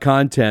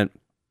content.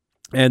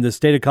 And the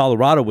state of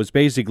Colorado was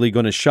basically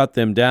going to shut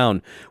them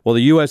down. Well,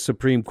 the U.S.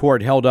 Supreme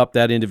Court held up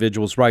that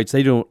individual's rights.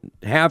 They don't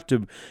have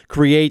to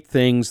create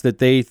things that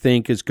they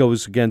think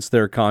goes against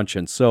their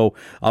conscience. So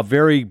a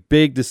very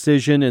big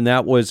decision, and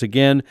that was,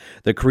 again,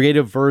 the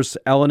Creative Verse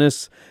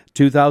Elenis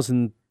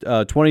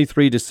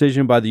 2023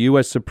 decision by the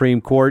U.S.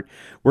 Supreme Court.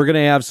 We're going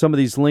to have some of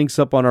these links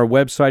up on our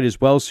website as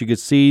well, so you can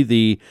see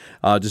the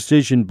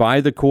decision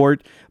by the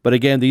court. But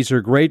again, these are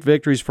great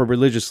victories for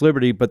religious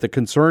liberty, but the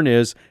concern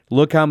is,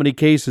 look how many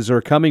cases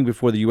are coming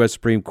before the U.S.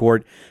 Supreme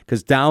Court,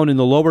 because down in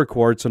the lower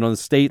courts and on the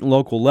state and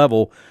local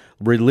level,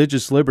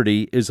 religious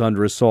liberty is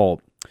under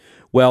assault.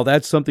 Well,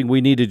 that's something we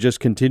need to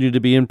just continue to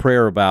be in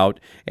prayer about,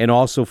 and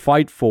also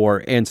fight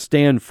for and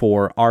stand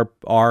for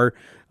our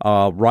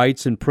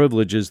rights and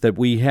privileges that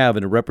we have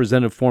in a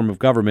representative form of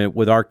government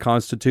with our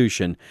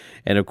Constitution.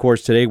 And of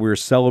course, today we're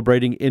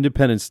celebrating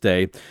Independence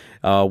Day.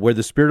 Where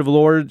the Spirit of the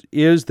Lord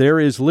is, there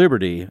is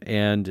liberty,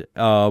 and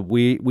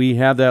we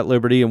have that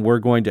liberty, and we're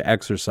going to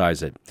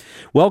exercise it.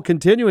 Well,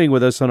 continuing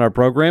with us on our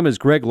program is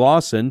Greg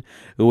Lawson,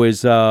 who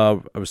is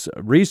a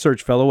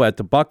research fellow at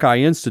the Buckeye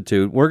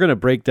Institute. We're going to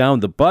break down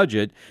the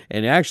budget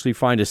and actually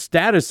find a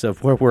status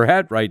of where we're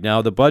at right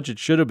now. The budget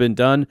should have been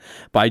done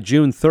by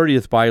June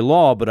 30th by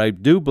law, but I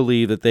do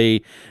believe that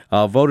they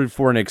voted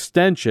for an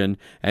extension,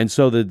 and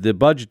so the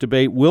budget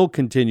debate will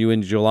continue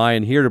in July.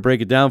 And here to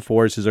break it down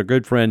for us is our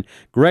good friend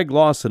Greg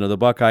Lawson of the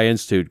Buckeye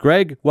Institute.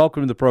 Greg,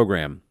 welcome to the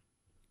program.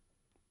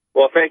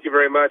 Well, thank you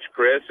very much,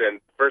 Chris.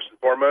 And first and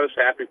foremost,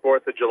 happy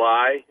 4th of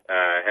July.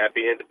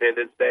 Happy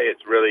Independence Day.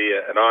 It's really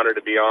an honor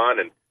to be on.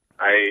 And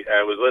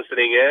I was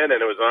listening in,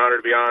 and it was an honor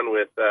to be on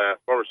with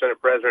former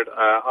Senate President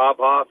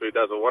Obhoff, who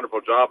does a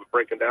wonderful job of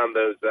breaking down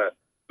those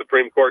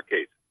Supreme Court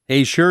cases.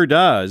 He sure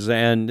does,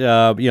 and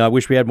I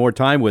wish we had more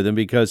time with him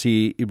because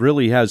he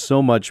really has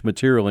so much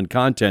material and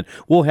content.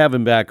 We'll have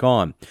him back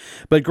on.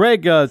 But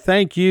Greg,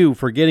 thank you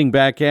for getting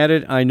back at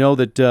it. I know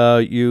that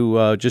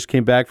you just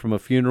came back from a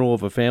funeral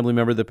of a family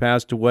member that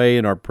passed away,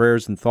 and our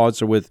prayers and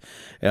thoughts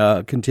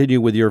are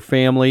continue with your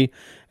family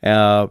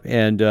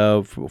and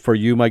for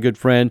you, my good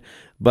friend.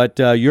 But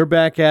you're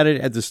back at it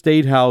at the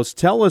State House.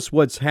 Tell us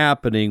what's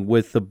happening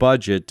with the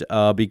budget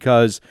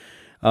because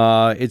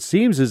it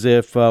seems as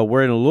if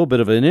we're in a little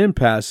bit of an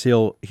impasse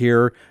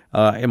here.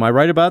 Am I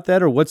right about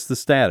that, or what's the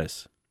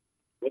status?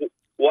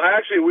 Well,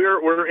 actually,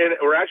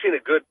 we're actually in a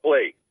good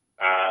place.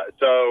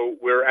 So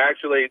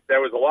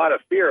there was a lot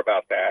of fear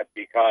about that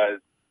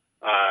because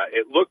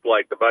it looked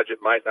like the budget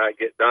might not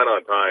get done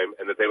on time,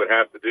 and that they would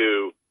have to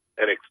do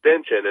an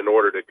extension in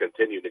order to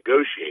continue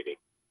negotiating.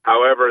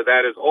 However,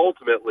 that is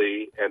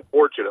ultimately and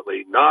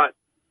fortunately not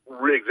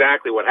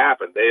exactly what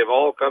happened. They have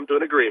all come to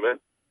an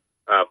agreement.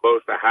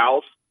 Both the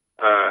House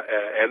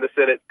and the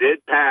Senate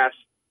did pass.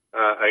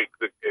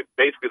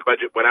 Basically, the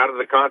budget went out of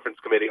the conference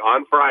committee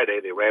on Friday.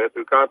 They ran it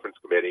through conference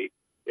committee.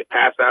 It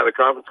passed out of the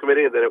conference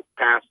committee, and then it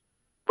passed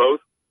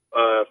both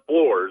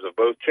floors of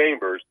both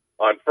chambers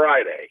on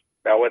Friday.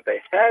 Now, what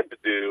they had to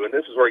do, and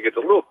this is where it gets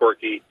a little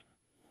quirky,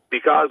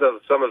 because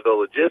of some of the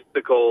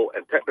logistical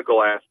and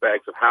technical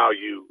aspects of how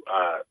you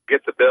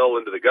get the bill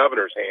into the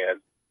governor's hand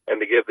and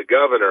to give the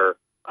governor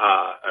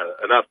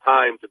enough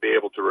time to be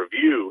able to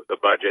review the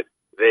budget,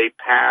 they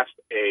passed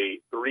a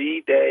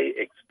 3-day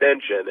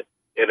extension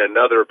in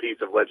another piece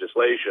of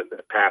legislation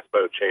that passed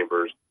both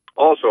chambers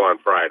also on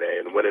Friday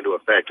and went into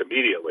effect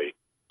immediately.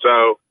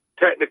 So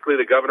technically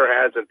the governor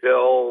has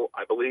until,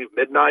 I believe,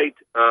 midnight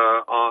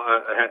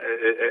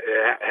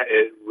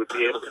would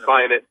be able to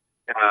sign it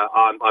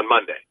on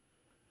Monday.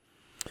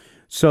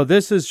 So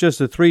this is just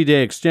a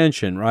 3-day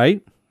extension,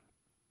 right?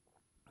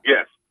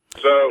 Yes.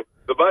 So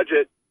the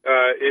budget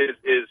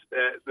is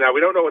now we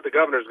don't know what the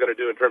governor is going to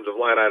do in terms of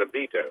line item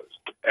vetoes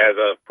as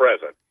of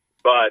present,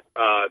 but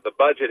the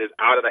budget is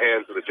out of the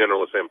hands of the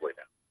General Assembly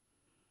now.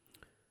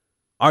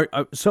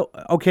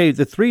 Okay,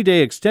 the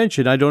 3-day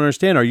extension, I don't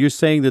understand. Are you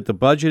saying that the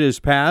budget is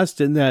passed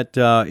and that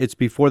it's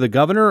before the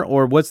governor,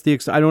 or what's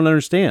I don't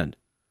understand.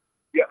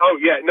 Yeah. Oh,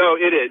 yeah. No,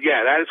 it is.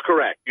 Yeah, that is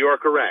correct. You are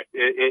correct.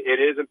 It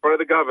is in front of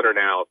the governor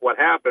now. What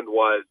happened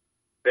was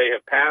they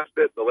have passed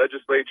it. The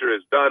legislature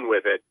is done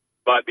with it.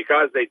 But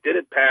because they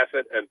didn't pass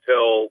it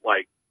until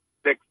like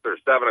 6 or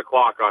 7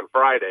 o'clock on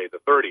Friday, the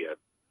 30th,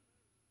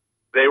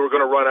 they were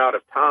going to run out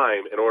of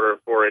time in order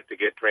for it to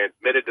get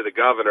transmitted to the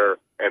governor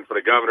and for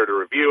the governor to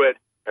review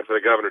it and for the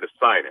governor to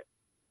sign it.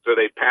 So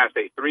they passed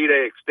a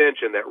 3-day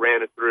extension that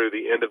ran it through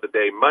the end of the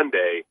day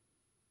Monday,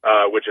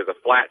 which is a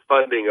flat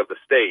funding of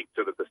the state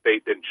so that the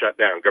state didn't shut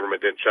down,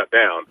 government didn't shut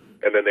down.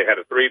 And then they had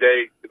a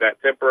 3-day, that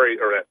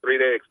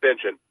 3-day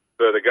extension,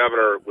 so the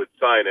governor would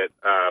sign it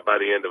by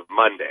the end of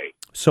Monday.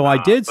 So I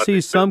did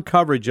see some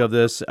coverage of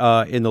this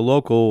in the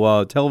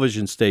local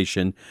television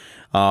station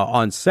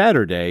on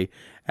Saturday,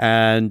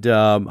 and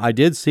I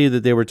did see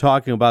that they were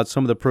talking about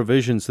some of the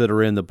provisions that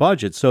are in the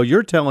budget. So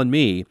you're telling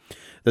me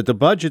that the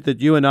budget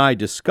that you and I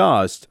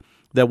discussed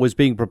that was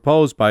being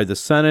proposed by the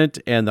Senate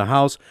and the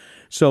House,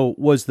 so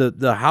was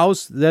the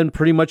House then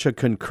pretty much a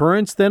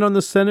concurrence then on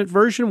the Senate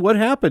version? What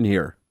happened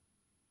here?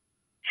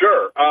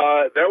 Sure.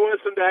 There was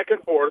some back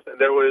and forth, and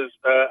there was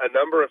a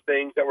number of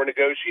things that were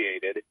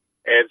negotiated,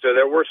 and so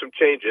there were some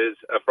changes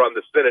from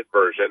the Senate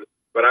version.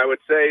 But I would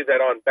say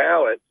that on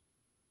balance,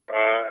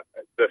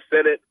 the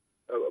Senate,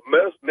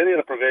 many of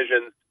the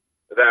provisions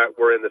that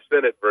were in the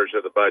Senate version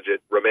of the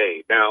budget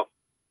remain. Now,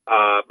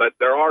 but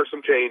there are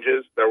some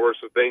changes. There were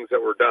some things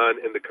that were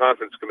done in the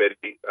conference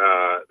committee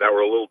that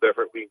were a little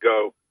different. We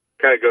can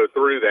go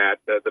through that.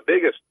 The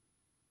biggest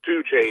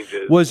two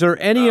changes. Was there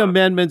any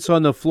amendments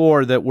on the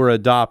floor that were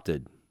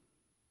adopted?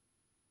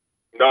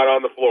 Not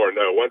on the floor,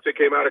 no. Once it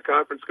came out of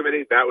conference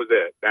committee, that was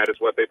it. That is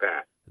what they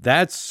passed.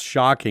 That's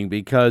shocking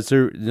because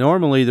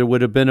normally there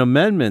would have been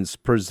amendments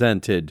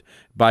presented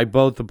by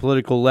both the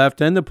political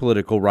left and the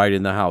political right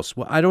in the House.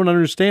 Well, I don't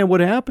understand what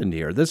happened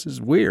here. This is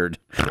weird,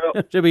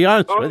 to be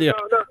honest with you.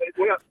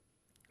 No.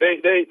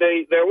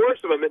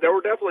 There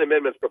were definitely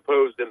amendments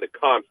proposed in the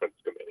conference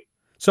committee.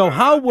 So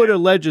how would a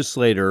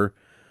legislator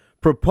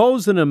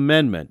propose an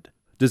amendment?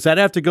 Does that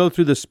have to go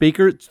through the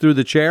speaker, through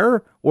the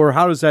chair, or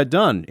how is that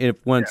done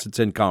once it's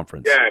in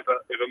conference? Yeah, if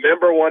a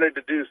member wanted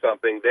to do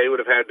something, they would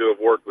have had to have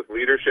worked with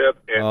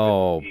leadership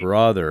and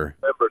brother.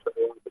 members of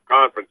the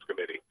conference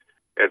committee.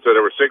 And so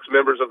there were 6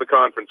 members of the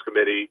conference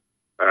committee.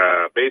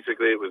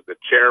 Basically, it was the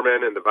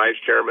chairman and the vice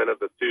chairman of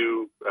the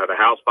two, the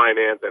House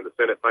Finance and the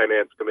Senate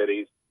Finance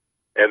committees.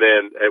 And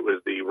then it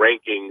was the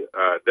ranking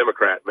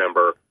Democrat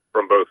member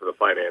from both of the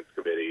finance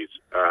committees.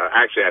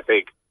 Actually, I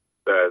think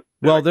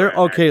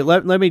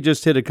let me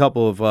just hit a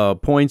couple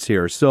of points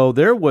here. So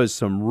there was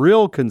some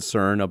real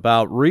concern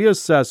about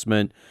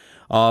reassessment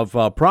of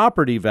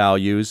property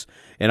values,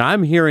 and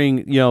I'm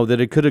hearing, that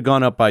it could have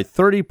gone up by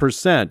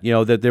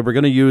 30%, that they were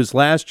going to use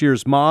last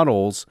year's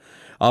models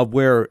of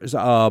where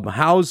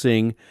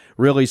housing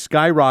really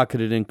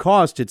skyrocketed in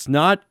cost. It's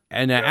not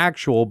an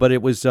actual, but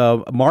it was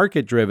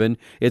market-driven.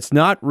 It's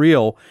not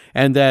real,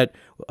 and that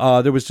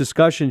there was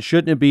discussion,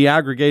 shouldn't it be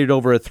aggregated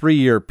over a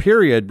 3-year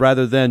period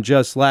rather than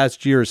just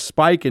last year's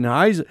spike in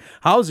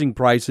housing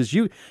prices?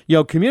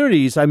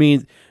 Communities,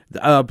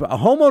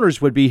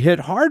 homeowners would be hit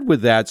hard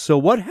with that. So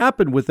what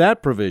happened with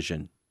that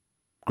provision,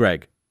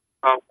 Greg?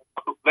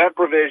 That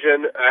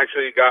provision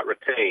actually got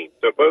retained.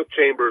 So both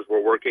chambers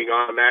were working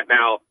on that.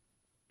 Now,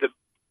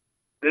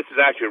 this is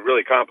actually a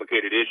really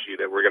complicated issue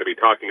that we're going to be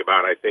talking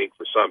about, I think,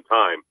 for some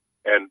time,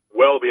 and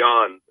well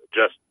beyond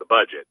just the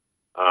budget.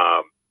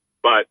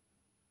 But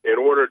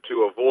in order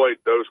to avoid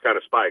those kind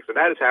of spikes, and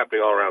that is happening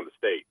all around the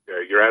state,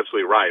 you're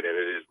absolutely right, and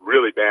it is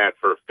really bad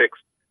for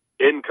fixed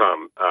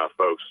income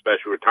folks,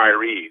 especially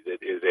retirees.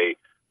 It is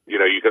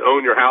you can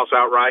own your house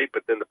outright,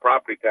 but then the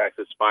property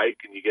taxes spike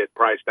and you get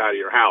priced out of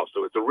your house.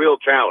 So it's a real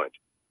challenge.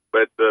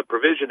 But the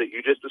provision that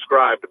you just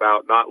described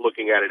about not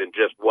looking at it in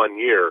just 1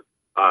 year,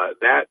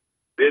 that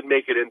did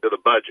make it into the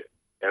budget,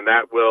 and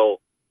that will.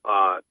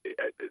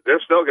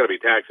 There's still going to be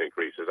tax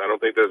increases. I don't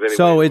think there's any.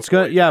 So it's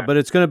going, but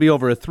it's going to be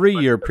over a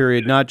 3-year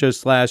period, not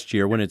just last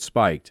year when it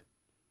spiked,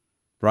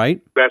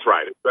 right? That's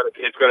right.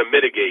 It's going to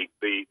mitigate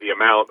the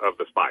amount of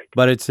the spike.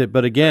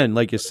 But again,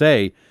 like you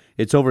say,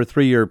 it's over a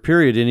 3-year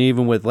period, and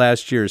even with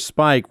last year's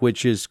spike,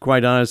 which is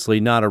quite honestly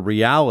not a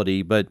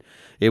reality, but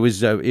it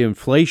was an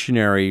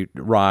inflationary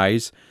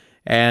rise,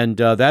 and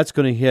that's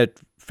going to hit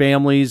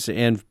families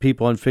and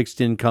people on fixed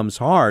incomes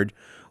hard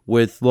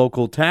with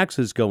local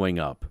taxes going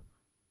up.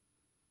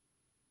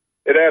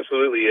 It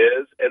absolutely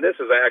is. And this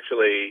is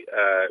actually,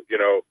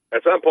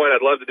 at some point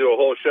I'd love to do a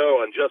whole show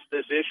on just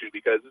this issue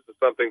because this is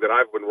something that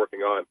I've been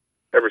working on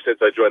ever since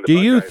I joined the Do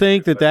you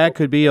think that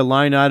could be a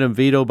line item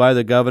veto by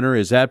the governor?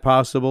 Is that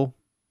possible?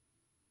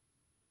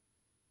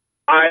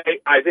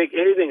 I think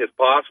anything is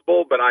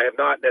possible, but I have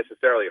not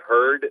necessarily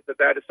heard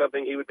that is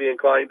something he would be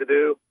inclined to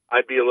do.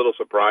 I'd be a little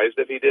surprised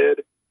if he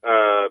did.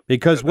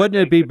 Because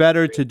wouldn't it be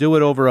better to do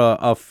it over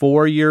a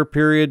 4-year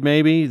period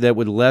maybe that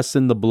would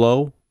lessen the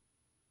blow?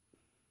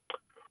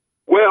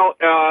 Well,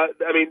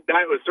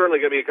 that was certainly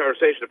going to be a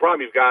conversation. The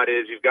problem you've got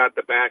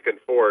the back and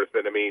forth.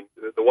 And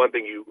the one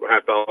thing you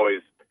have to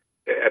always,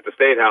 at the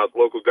State House,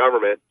 local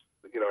government,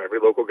 every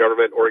local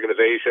government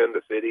organization,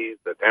 the cities,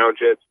 the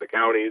townships, the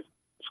counties,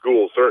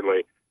 schools,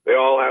 certainly, they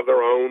all have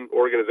their own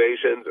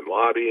organizations and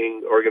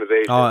lobbying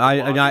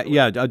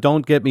organizations.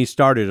 Don't get me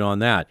started on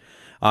that.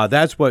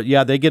 That's what,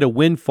 they get a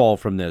windfall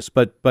from this.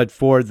 But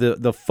for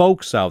the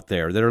folks out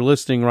there that are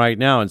listening right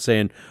now and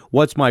saying,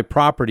 what's my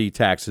property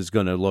taxes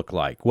going to look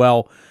like?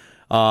 Well,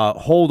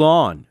 hold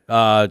on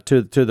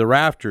to the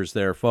rafters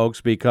there,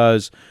 folks,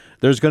 because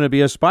there's going to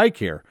be a spike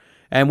here.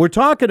 And we're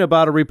talking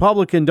about a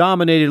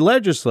Republican-dominated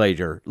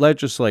legislature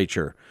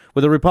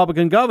with a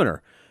Republican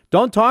governor.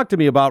 Don't talk to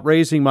me about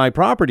raising my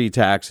property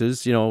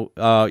taxes. People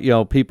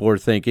are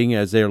thinking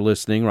as they're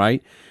listening,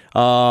 right?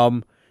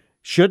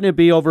 Shouldn't it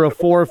be over a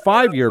 4 or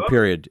 5 year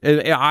period?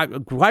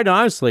 Quite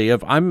honestly,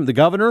 if I'm the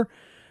governor,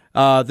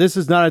 this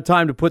is not a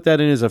time to put that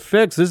in as a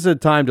fix. This is a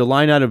time to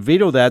line out and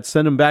veto that,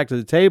 send them back to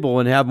the table,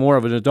 and have more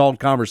of an adult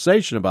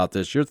conversation about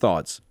this. Your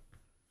thoughts?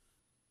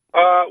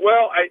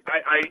 Well,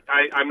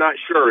 I'm not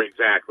sure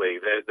exactly.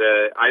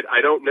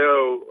 I don't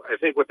know. I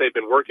think what they've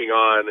been working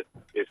on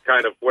is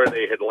kind of where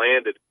they had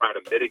landed to try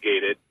to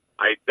mitigate it.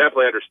 I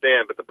definitely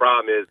understand, but the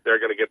problem is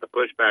they're going to get the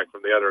pushback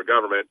from the other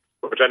government,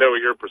 which I know what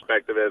your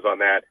perspective is on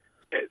that.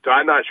 So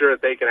I'm not sure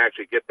that they can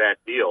actually get that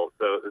deal,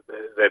 so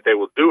that they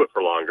will do it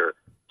for longer.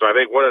 So I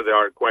think one of the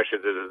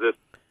questions is this,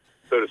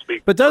 so to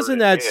speak. But doesn't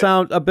that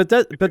sound?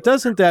 But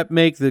doesn't that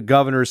make the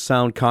governor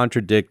sound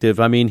contradictive?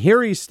 I mean,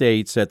 here he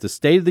states at the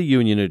State of the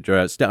Union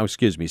address, State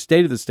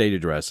of the State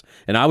address,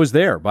 and I was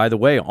there, by the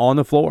way, on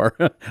the floor.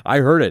 I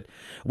heard it.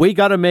 We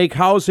got to make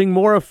housing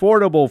more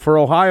affordable for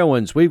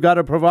Ohioans. We've got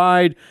to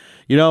provide,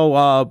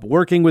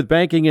 working with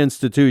banking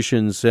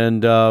institutions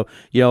and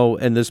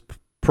and this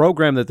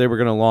program that they were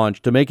going to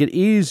launch to make it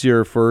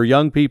easier for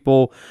young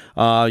people,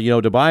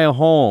 to buy a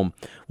home.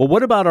 Well,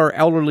 what about our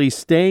elderly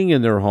staying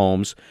in their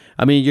homes?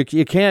 I mean,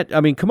 you can't. I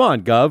mean, come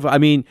on, Gov. I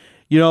mean,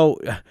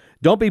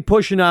 don't be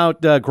pushing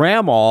out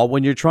grandma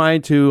when you're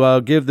trying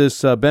to give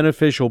this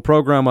beneficial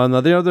program. On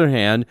the other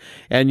hand,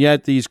 and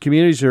yet these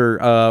communities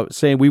are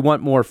saying we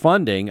want more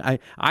funding.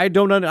 I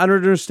don't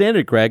understand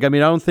it, Greg. I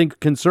mean, I don't think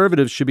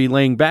conservatives should be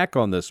laying back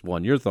on this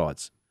one. Your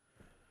thoughts?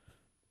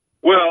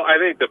 Well, I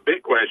think the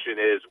big question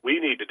is we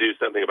need to do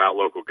something about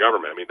local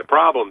government. I mean, the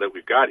problem that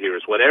we've got here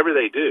is whatever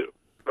they do,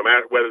 no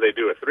matter whether they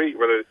do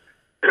whether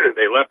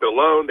they left it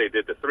alone, they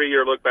did the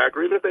 3-year look back,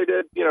 or even if they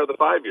did, the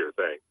 5-year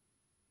thing,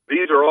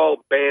 these are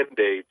all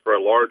Band-Aids for a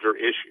larger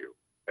issue.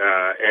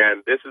 And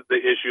this is the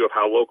issue of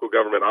how local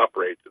government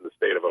operates in the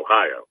state of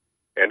Ohio.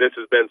 And this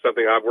has been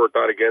something I've worked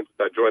on again since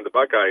I joined the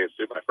Buckeye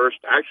Institute. My first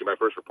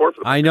report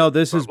for the I know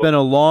this has been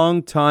a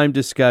long time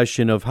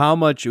discussion of how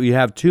much we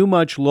have too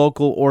much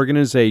local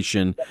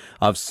organization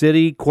of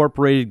city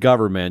corporated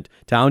government,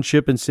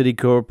 township and city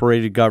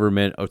corporated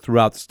government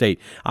throughout the state.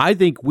 I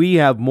think we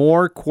have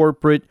more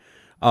corporate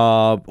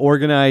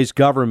organized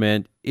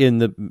government in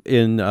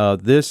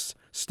this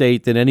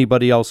state than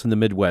anybody else in the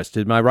Midwest.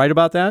 Am I right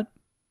about that?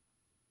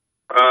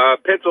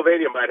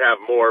 Pennsylvania might have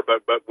more,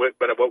 but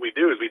what we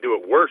do is we do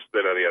it worse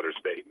than any other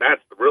state. And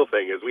that's the real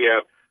thing, is we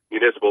have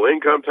municipal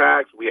income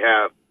tax. We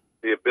have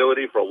the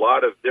ability for a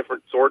lot of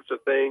different sorts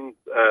of things,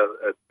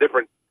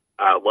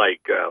 like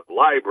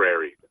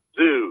libraries,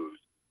 zoos,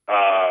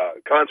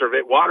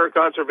 water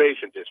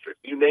conservation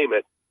districts, you name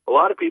it. A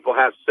lot of people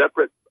have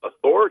separate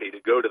authority to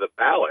go to the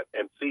ballot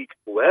and seek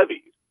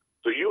levies.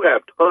 So you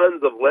have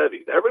tons of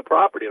levies. Every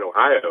property in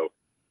Ohio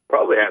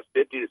probably has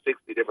 50 to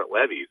 60 different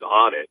levies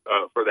on it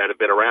for that have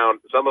been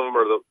around. Some of them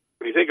are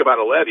when you think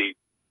about a levy,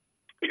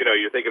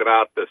 you're thinking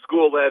about the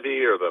school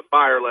levy or the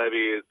fire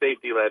levy,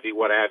 safety levy,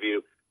 what have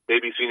you,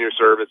 maybe senior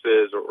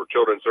services or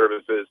children's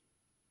services,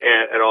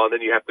 and all. And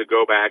then you have to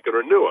go back and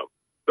renew them.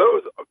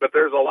 But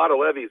there's a lot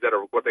of levies that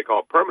are what they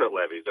call permanent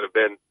levies that have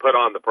been put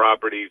on the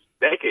properties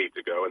decades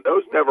ago, and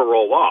those never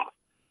roll off.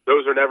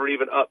 Those are never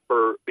even up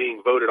for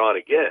being voted on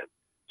again.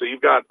 So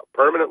you've got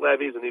permanent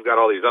levies, and you've got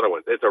all these other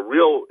ones. It's a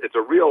real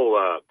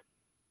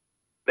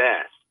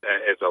mess.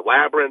 It's a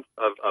labyrinth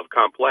of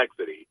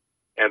complexity.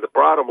 And the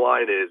bottom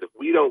line is, if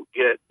we don't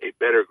get a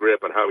better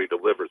grip on how we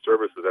deliver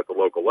services at the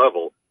local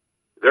level,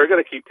 they're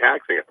going to keep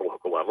taxing at the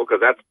local level because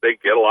they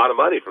get a lot of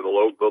money from the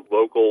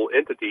local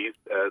entities.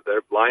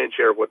 Their lion's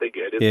share of what they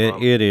get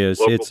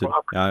is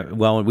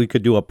well, we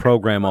could do a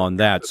program on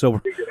that.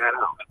 So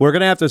we're going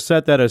to have to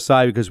set that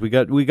aside because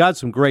we got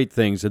some great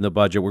things in the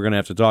budget we're going to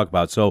have to talk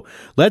about. So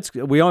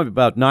we only have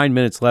about 9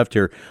 minutes left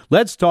here.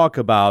 Let's talk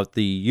about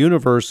the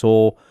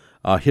universal,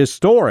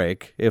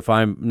 historic, if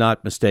I'm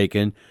not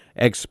mistaken,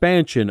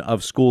 expansion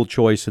of school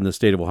choice in the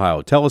state of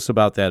Ohio. Tell us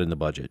about that in the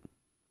budget.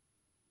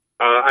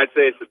 I'd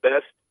say it's the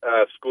best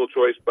school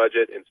choice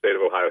budget in state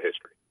of Ohio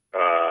history.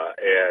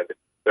 And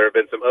there have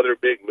been some other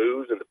big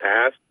moves in the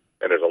past,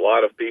 and there's a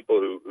lot of people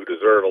who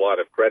deserve a lot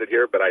of credit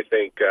here. But I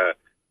think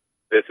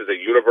this is a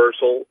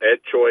universal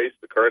ed choice.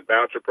 The current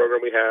voucher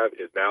program we have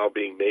is now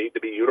being made to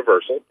be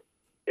universal.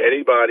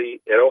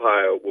 Anybody in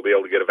Ohio will be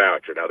able to get a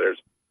voucher. Now,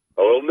 there's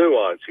a little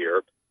nuance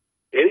here.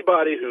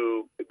 Anybody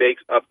who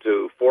makes up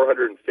to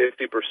 450%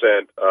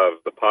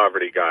 of the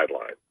poverty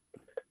guideline,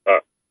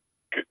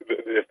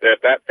 if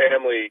that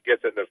family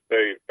gets it in a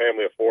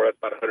family of four, that's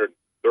about $130,000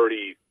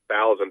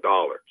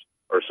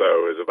 or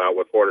so is about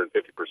what 450%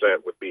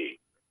 would be.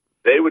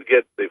 They would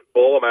get the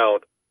full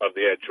amount of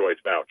the Ed Choice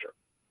voucher.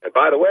 And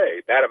by the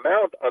way, that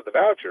amount of the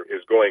voucher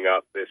is going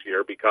up this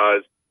year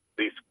because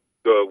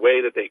the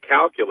way that they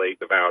calculate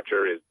the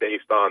voucher is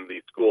based on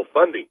the school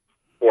funding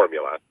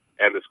formula,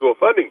 and the school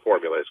funding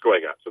formula is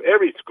going up. So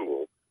every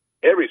school,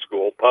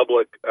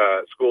 public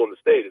school in the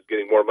state is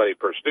getting more money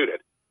per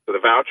student. So the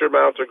voucher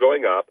amounts are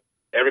going up.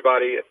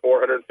 Everybody at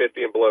 450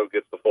 and below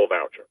gets the full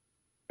voucher.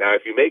 Now,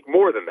 if you make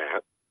more than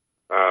that,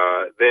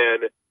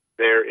 then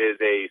there is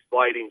a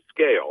sliding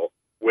scale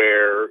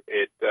where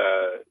it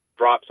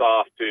drops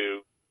off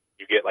to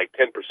you get like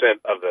 10%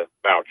 of the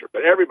voucher.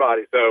 But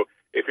everybody, so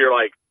if you're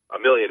like a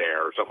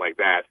millionaire or something like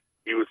that,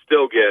 you would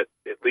still get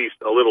at least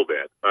a little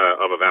bit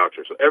of a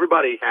voucher. So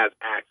everybody has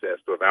access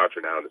to a voucher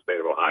now in the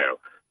state of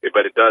Ohio,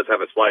 but it does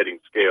have a sliding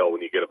scale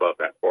when you get above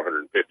that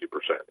 450%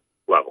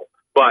 level.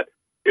 But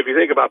if you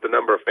think about the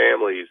number of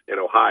families in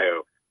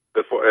Ohio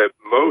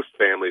most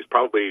families,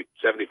 probably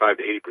 75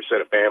 to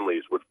 80% of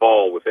families, would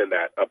fall within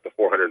that up to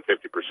 450%.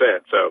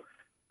 So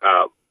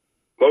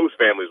most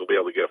families will be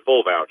able to get a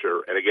full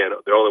voucher. And again,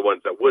 the only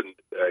ones that wouldn't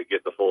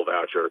get the full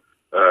voucher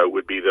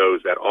would be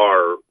those that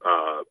are,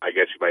 I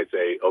guess you might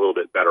say, a little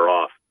bit better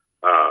off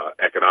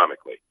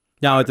economically.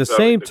 Now, at the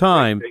same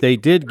time, they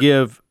did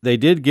give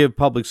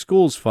public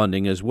schools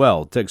funding as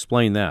well. To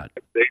explain that,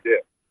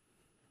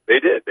 They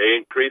did. They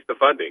increased the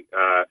funding.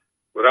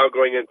 Without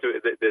going into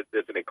it,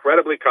 it's an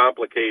incredibly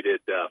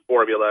complicated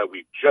formula.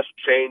 We just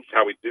changed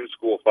how we do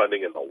school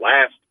funding in the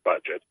last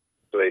budget.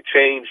 So they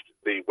changed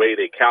the way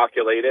they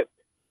calculate it.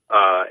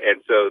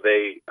 And so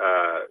they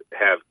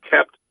have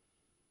kept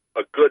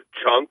a good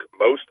chunk,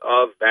 most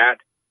of that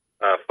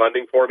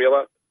funding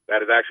formula.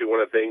 That is actually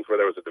one of the things where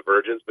there was a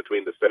divergence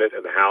between the Senate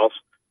and the House.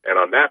 And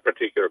on that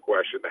particular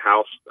question, the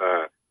House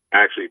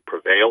actually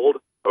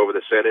prevailed over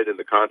the Senate in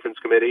the conference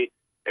committee.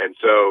 And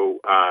so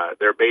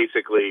they're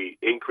basically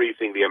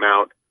increasing the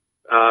amount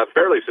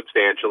fairly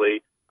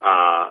substantially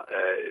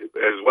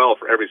as well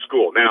for every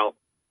school. Now,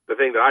 the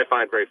thing that I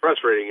find very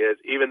frustrating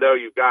is even though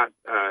you've got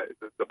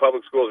the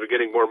public schools are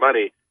getting more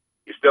money,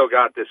 you still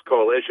got this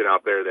coalition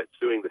out there that's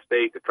suing the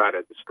state to try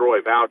to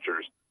destroy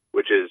vouchers,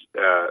 which is,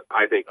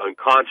 I think,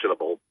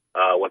 unconscionable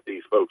what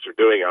these folks are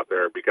doing out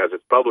there, because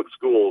it's public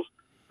schools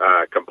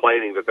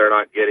complaining that they're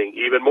not getting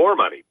even more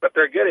money, but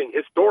they're getting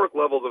historic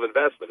levels of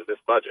investment in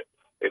this budget.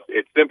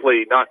 It's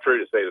simply not true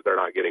to say that they're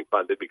not getting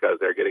funded, because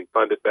they're getting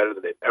funded better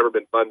than they've ever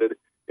been funded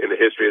in the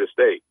history of the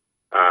state.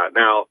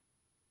 Now,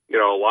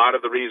 a lot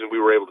of the reason we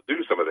were able to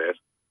do some of this,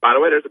 by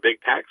the way, there's a big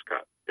tax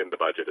cut in the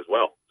budget as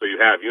well. So you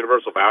have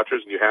universal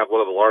vouchers, and you have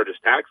one of the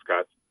largest tax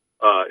cuts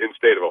in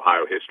state of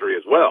Ohio history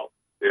as well.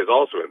 Is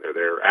also in there.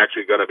 They're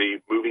actually going to be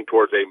moving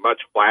towards a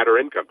much flatter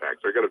income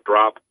tax. They're going to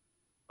drop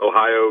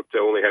Ohio to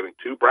only having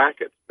 2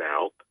 brackets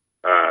now.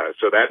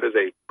 So that is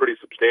a pretty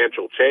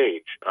substantial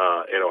change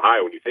in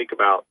Ohio. When you think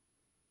about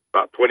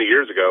 20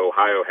 years ago,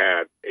 Ohio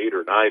had 8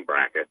 or 9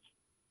 brackets,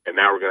 and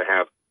now we're going to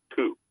have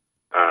 2.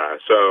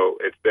 So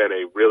it's been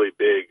a really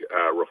big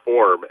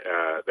reform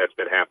that's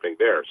been happening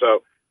there.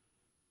 So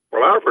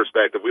from our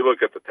perspective, we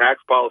look at the tax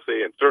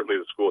policy and certainly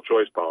the school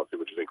choice policy,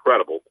 which is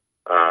incredible.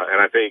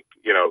 And I think,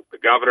 the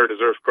governor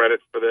deserves credit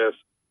for this.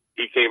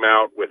 He came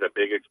out with a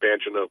big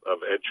expansion of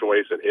Ed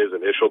Choice in his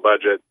initial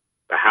budget.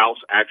 The House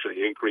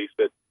actually increased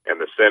it, and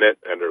the Senate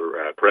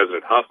under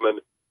President Huffman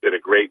did a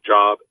great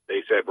job.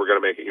 They said, we're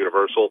going to make it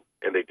universal,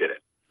 and they did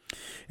it.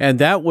 And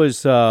that was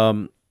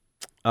Senator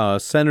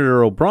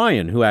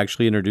O'Brien who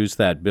actually introduced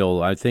that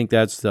bill. I think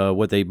that's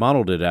what they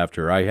modeled it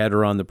after. I had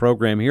her on the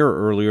program here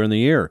earlier in the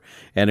year,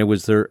 and it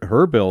was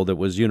her bill that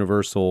was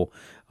universal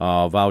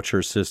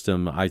voucher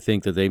system. I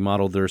think that they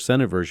modeled their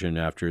Senate version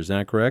after. Is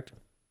that correct?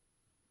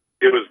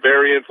 It was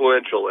very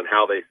influential in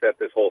how they set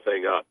this whole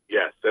thing up.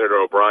 Yes, Senator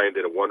O'Brien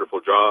did a wonderful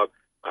job.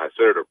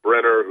 Senator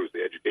Brenner, who's the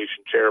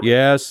education chairman,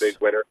 yes,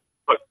 big winner.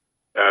 But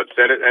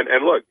Senate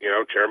and look, the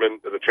chairman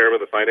of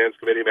the Finance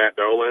Committee, Matt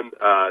Dolan,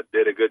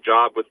 did a good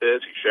job with this.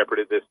 He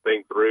shepherded this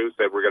thing through,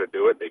 said we're going to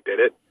do it. They did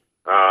it,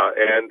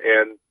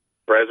 and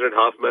President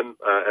Huffman,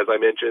 as I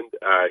mentioned,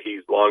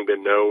 he's long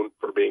been known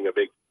for being a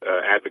big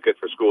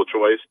advocate for school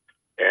choice,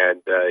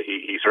 and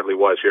he certainly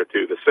was here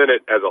too. The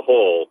Senate as a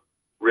whole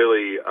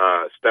really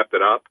stepped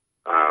it up.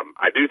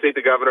 I do think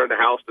the governor and the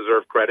House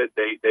deserve credit.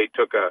 They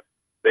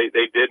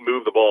did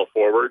move the ball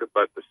forward,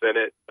 but the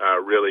Senate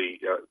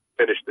really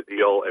finished the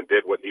deal and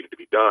did what needed to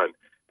be done.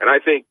 And I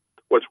think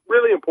what's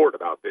really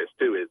important about this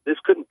too is this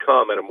couldn't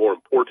come at a more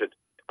important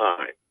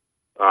time.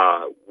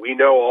 We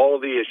know all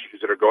of the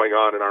issues that are going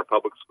on in our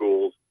public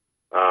schools.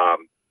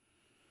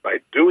 By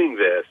doing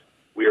this,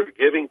 we are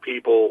giving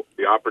people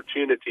the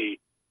opportunity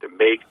to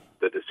make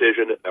the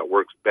decision that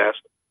works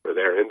best for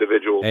their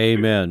individual.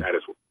 Amen. That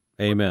is what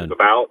Amen. it's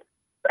about.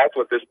 That's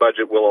what this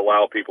budget will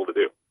allow people to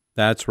do.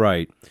 That's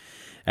right.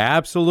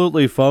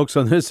 Absolutely, folks.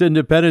 On this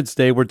Independence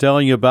Day, we're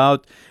telling you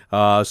about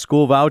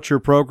school voucher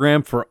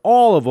program for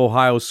all of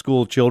Ohio's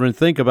school children.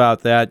 Think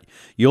about that.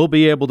 You'll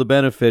be able to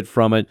benefit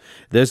from it.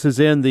 This is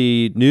in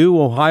the new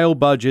Ohio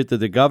budget that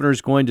the governor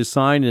is going to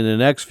sign in the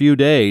next few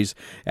days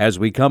as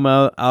we come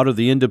out of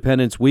the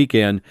Independence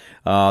weekend.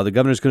 The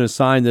governor's going to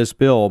sign this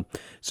bill.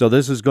 So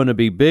this is going to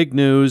be big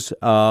news.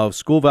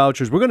 School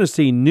vouchers. We're going to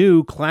see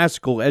new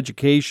classical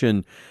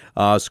education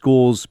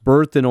schools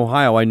birthed in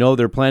Ohio. I know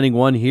they're planning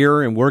one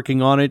here and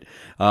working on it.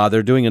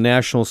 They're doing a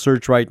national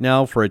search right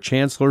now for a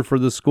chancellor for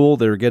the school.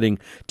 They're getting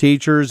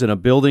teachers and a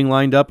building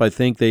lined up. I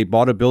think they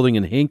bought a building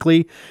in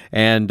Hinckley,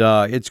 and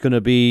it's going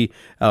to be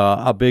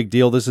a big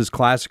deal. This is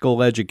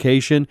classical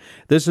education.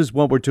 This is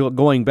what we're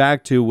going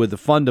back to with the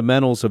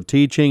fundamentals of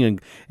teaching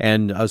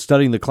and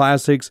studying the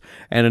classics.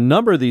 And a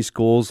number of these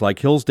schools, like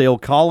Hillsdale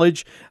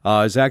College,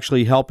 is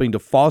actually helping to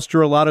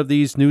foster a lot of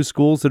these new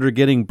schools that are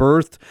getting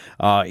birthed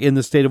in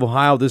the state of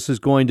Ohio. This is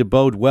going to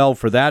bode well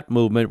for that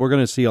movement. We're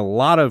going to see a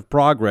lot of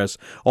progress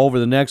over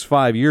the next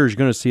 5 years. You're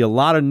going to see a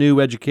lot of new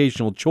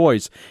educational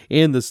choice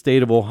in the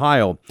state of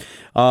Ohio.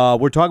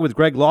 We're talking with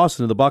Greg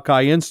Lawson of the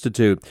Buckeye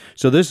Institute.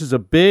 So this is a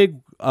big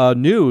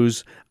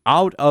news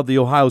out of the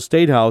Ohio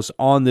State House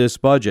on this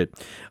budget.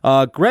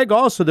 Greg,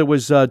 also there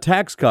was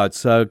tax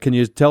cuts. Can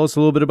you tell us a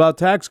little bit about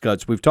tax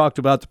cuts? We've talked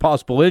about the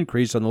possible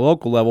increase on the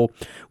local level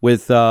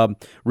with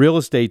real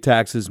estate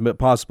taxes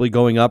possibly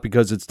going up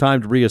because it's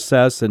time to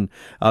reassess and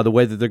the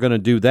way that they're going to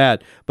do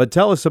that. But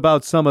tell us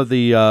about some of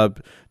the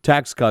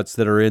tax cuts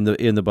that are in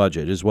the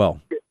budget as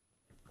well.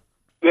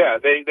 Yeah,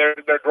 they're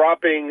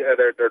dropping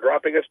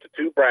us to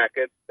 2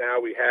 brackets now.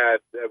 We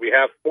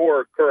have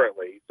 4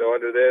 currently. So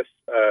under this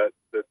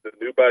the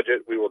new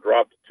budget, we will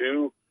drop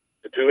to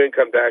two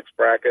income tax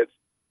brackets,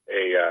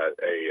 a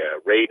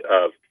rate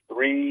of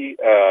 3.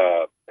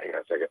 Hang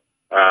on a second.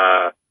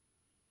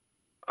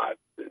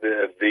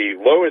 The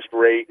lowest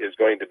rate is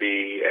going to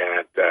be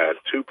at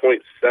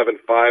 2.75,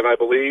 I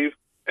believe.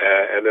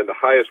 And then the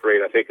highest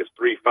rate, I think, is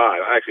 3.5.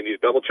 I actually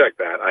need to double check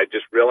that. I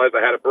just realized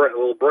I had a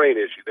little brain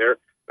issue there.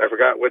 I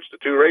forgot which the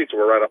 2 rates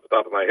were right off the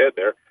top of my head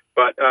there.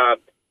 But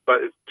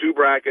it's 2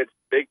 brackets,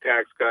 big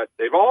tax cut.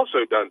 They've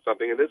also done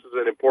something, and this is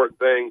an important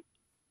thing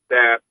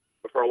that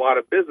for a lot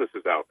of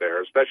businesses out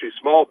there, especially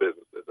small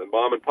businesses and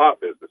mom and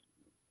pop businesses,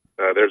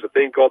 there's a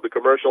thing called the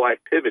commercial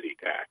activity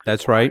tax.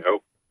 That's right.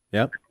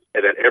 Yep.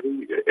 And that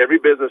every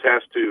business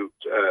has to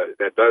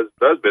that does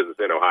business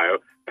in Ohio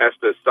has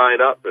to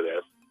sign up for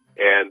this.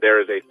 And there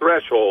is a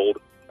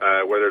threshold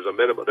where there's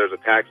a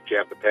tax that you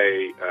have to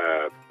pay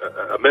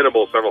a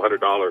minimal several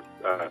 $100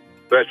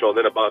 threshold.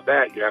 And then above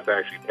that, you have to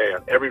actually pay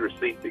on every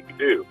receipt that you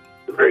do.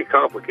 It's a very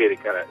complicated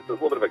it's a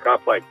little bit of a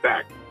complex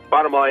tax.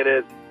 Bottom line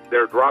is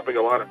they're dropping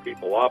a lot of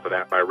people off of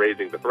that by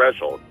raising the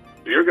threshold.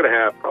 So you're going to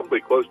have probably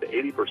close to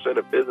 80%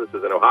 of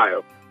businesses in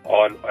Ohio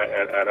and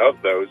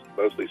of those,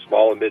 mostly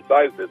small and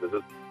mid-sized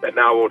businesses, that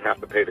now won't have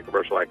to pay the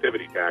commercial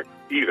activity tax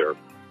either.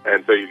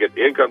 And so you get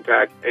the income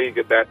tax and you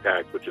get that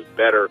tax, which is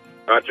better,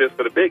 not just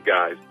for the big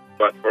guys,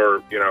 but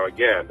for,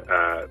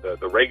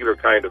 the regular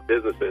kind of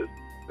businesses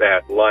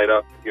that line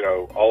up,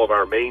 all of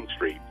our main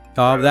streets.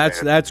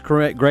 That's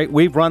correct. Great.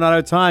 We've run out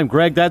of time.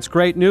 Greg, that's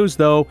great news,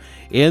 though,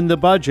 in the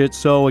budget.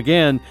 So,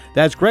 again,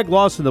 that's Greg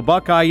Lawson, the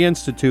Buckeye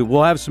Institute.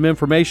 We'll have some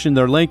information,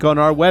 their link on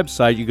our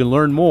website. You can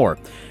learn more.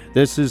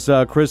 This is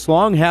Chris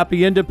Long.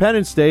 Happy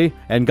Independence Day,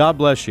 and God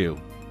bless you.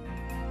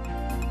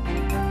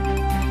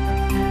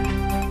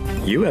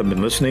 You have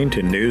been listening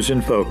to News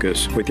in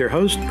Focus with your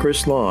host,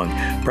 Chris Long,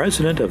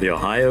 president of the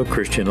Ohio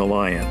Christian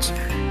Alliance.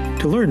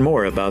 To learn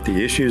more about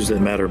the issues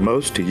that matter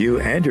most to you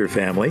and your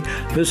family,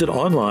 visit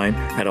online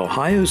at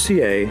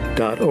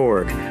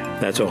ohioca.org.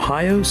 That's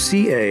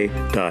ohioca.org.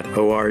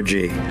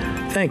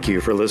 Thank you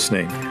for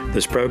listening.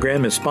 This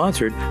program is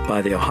sponsored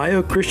by the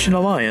Ohio Christian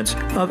Alliance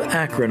of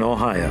Akron,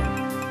 Ohio.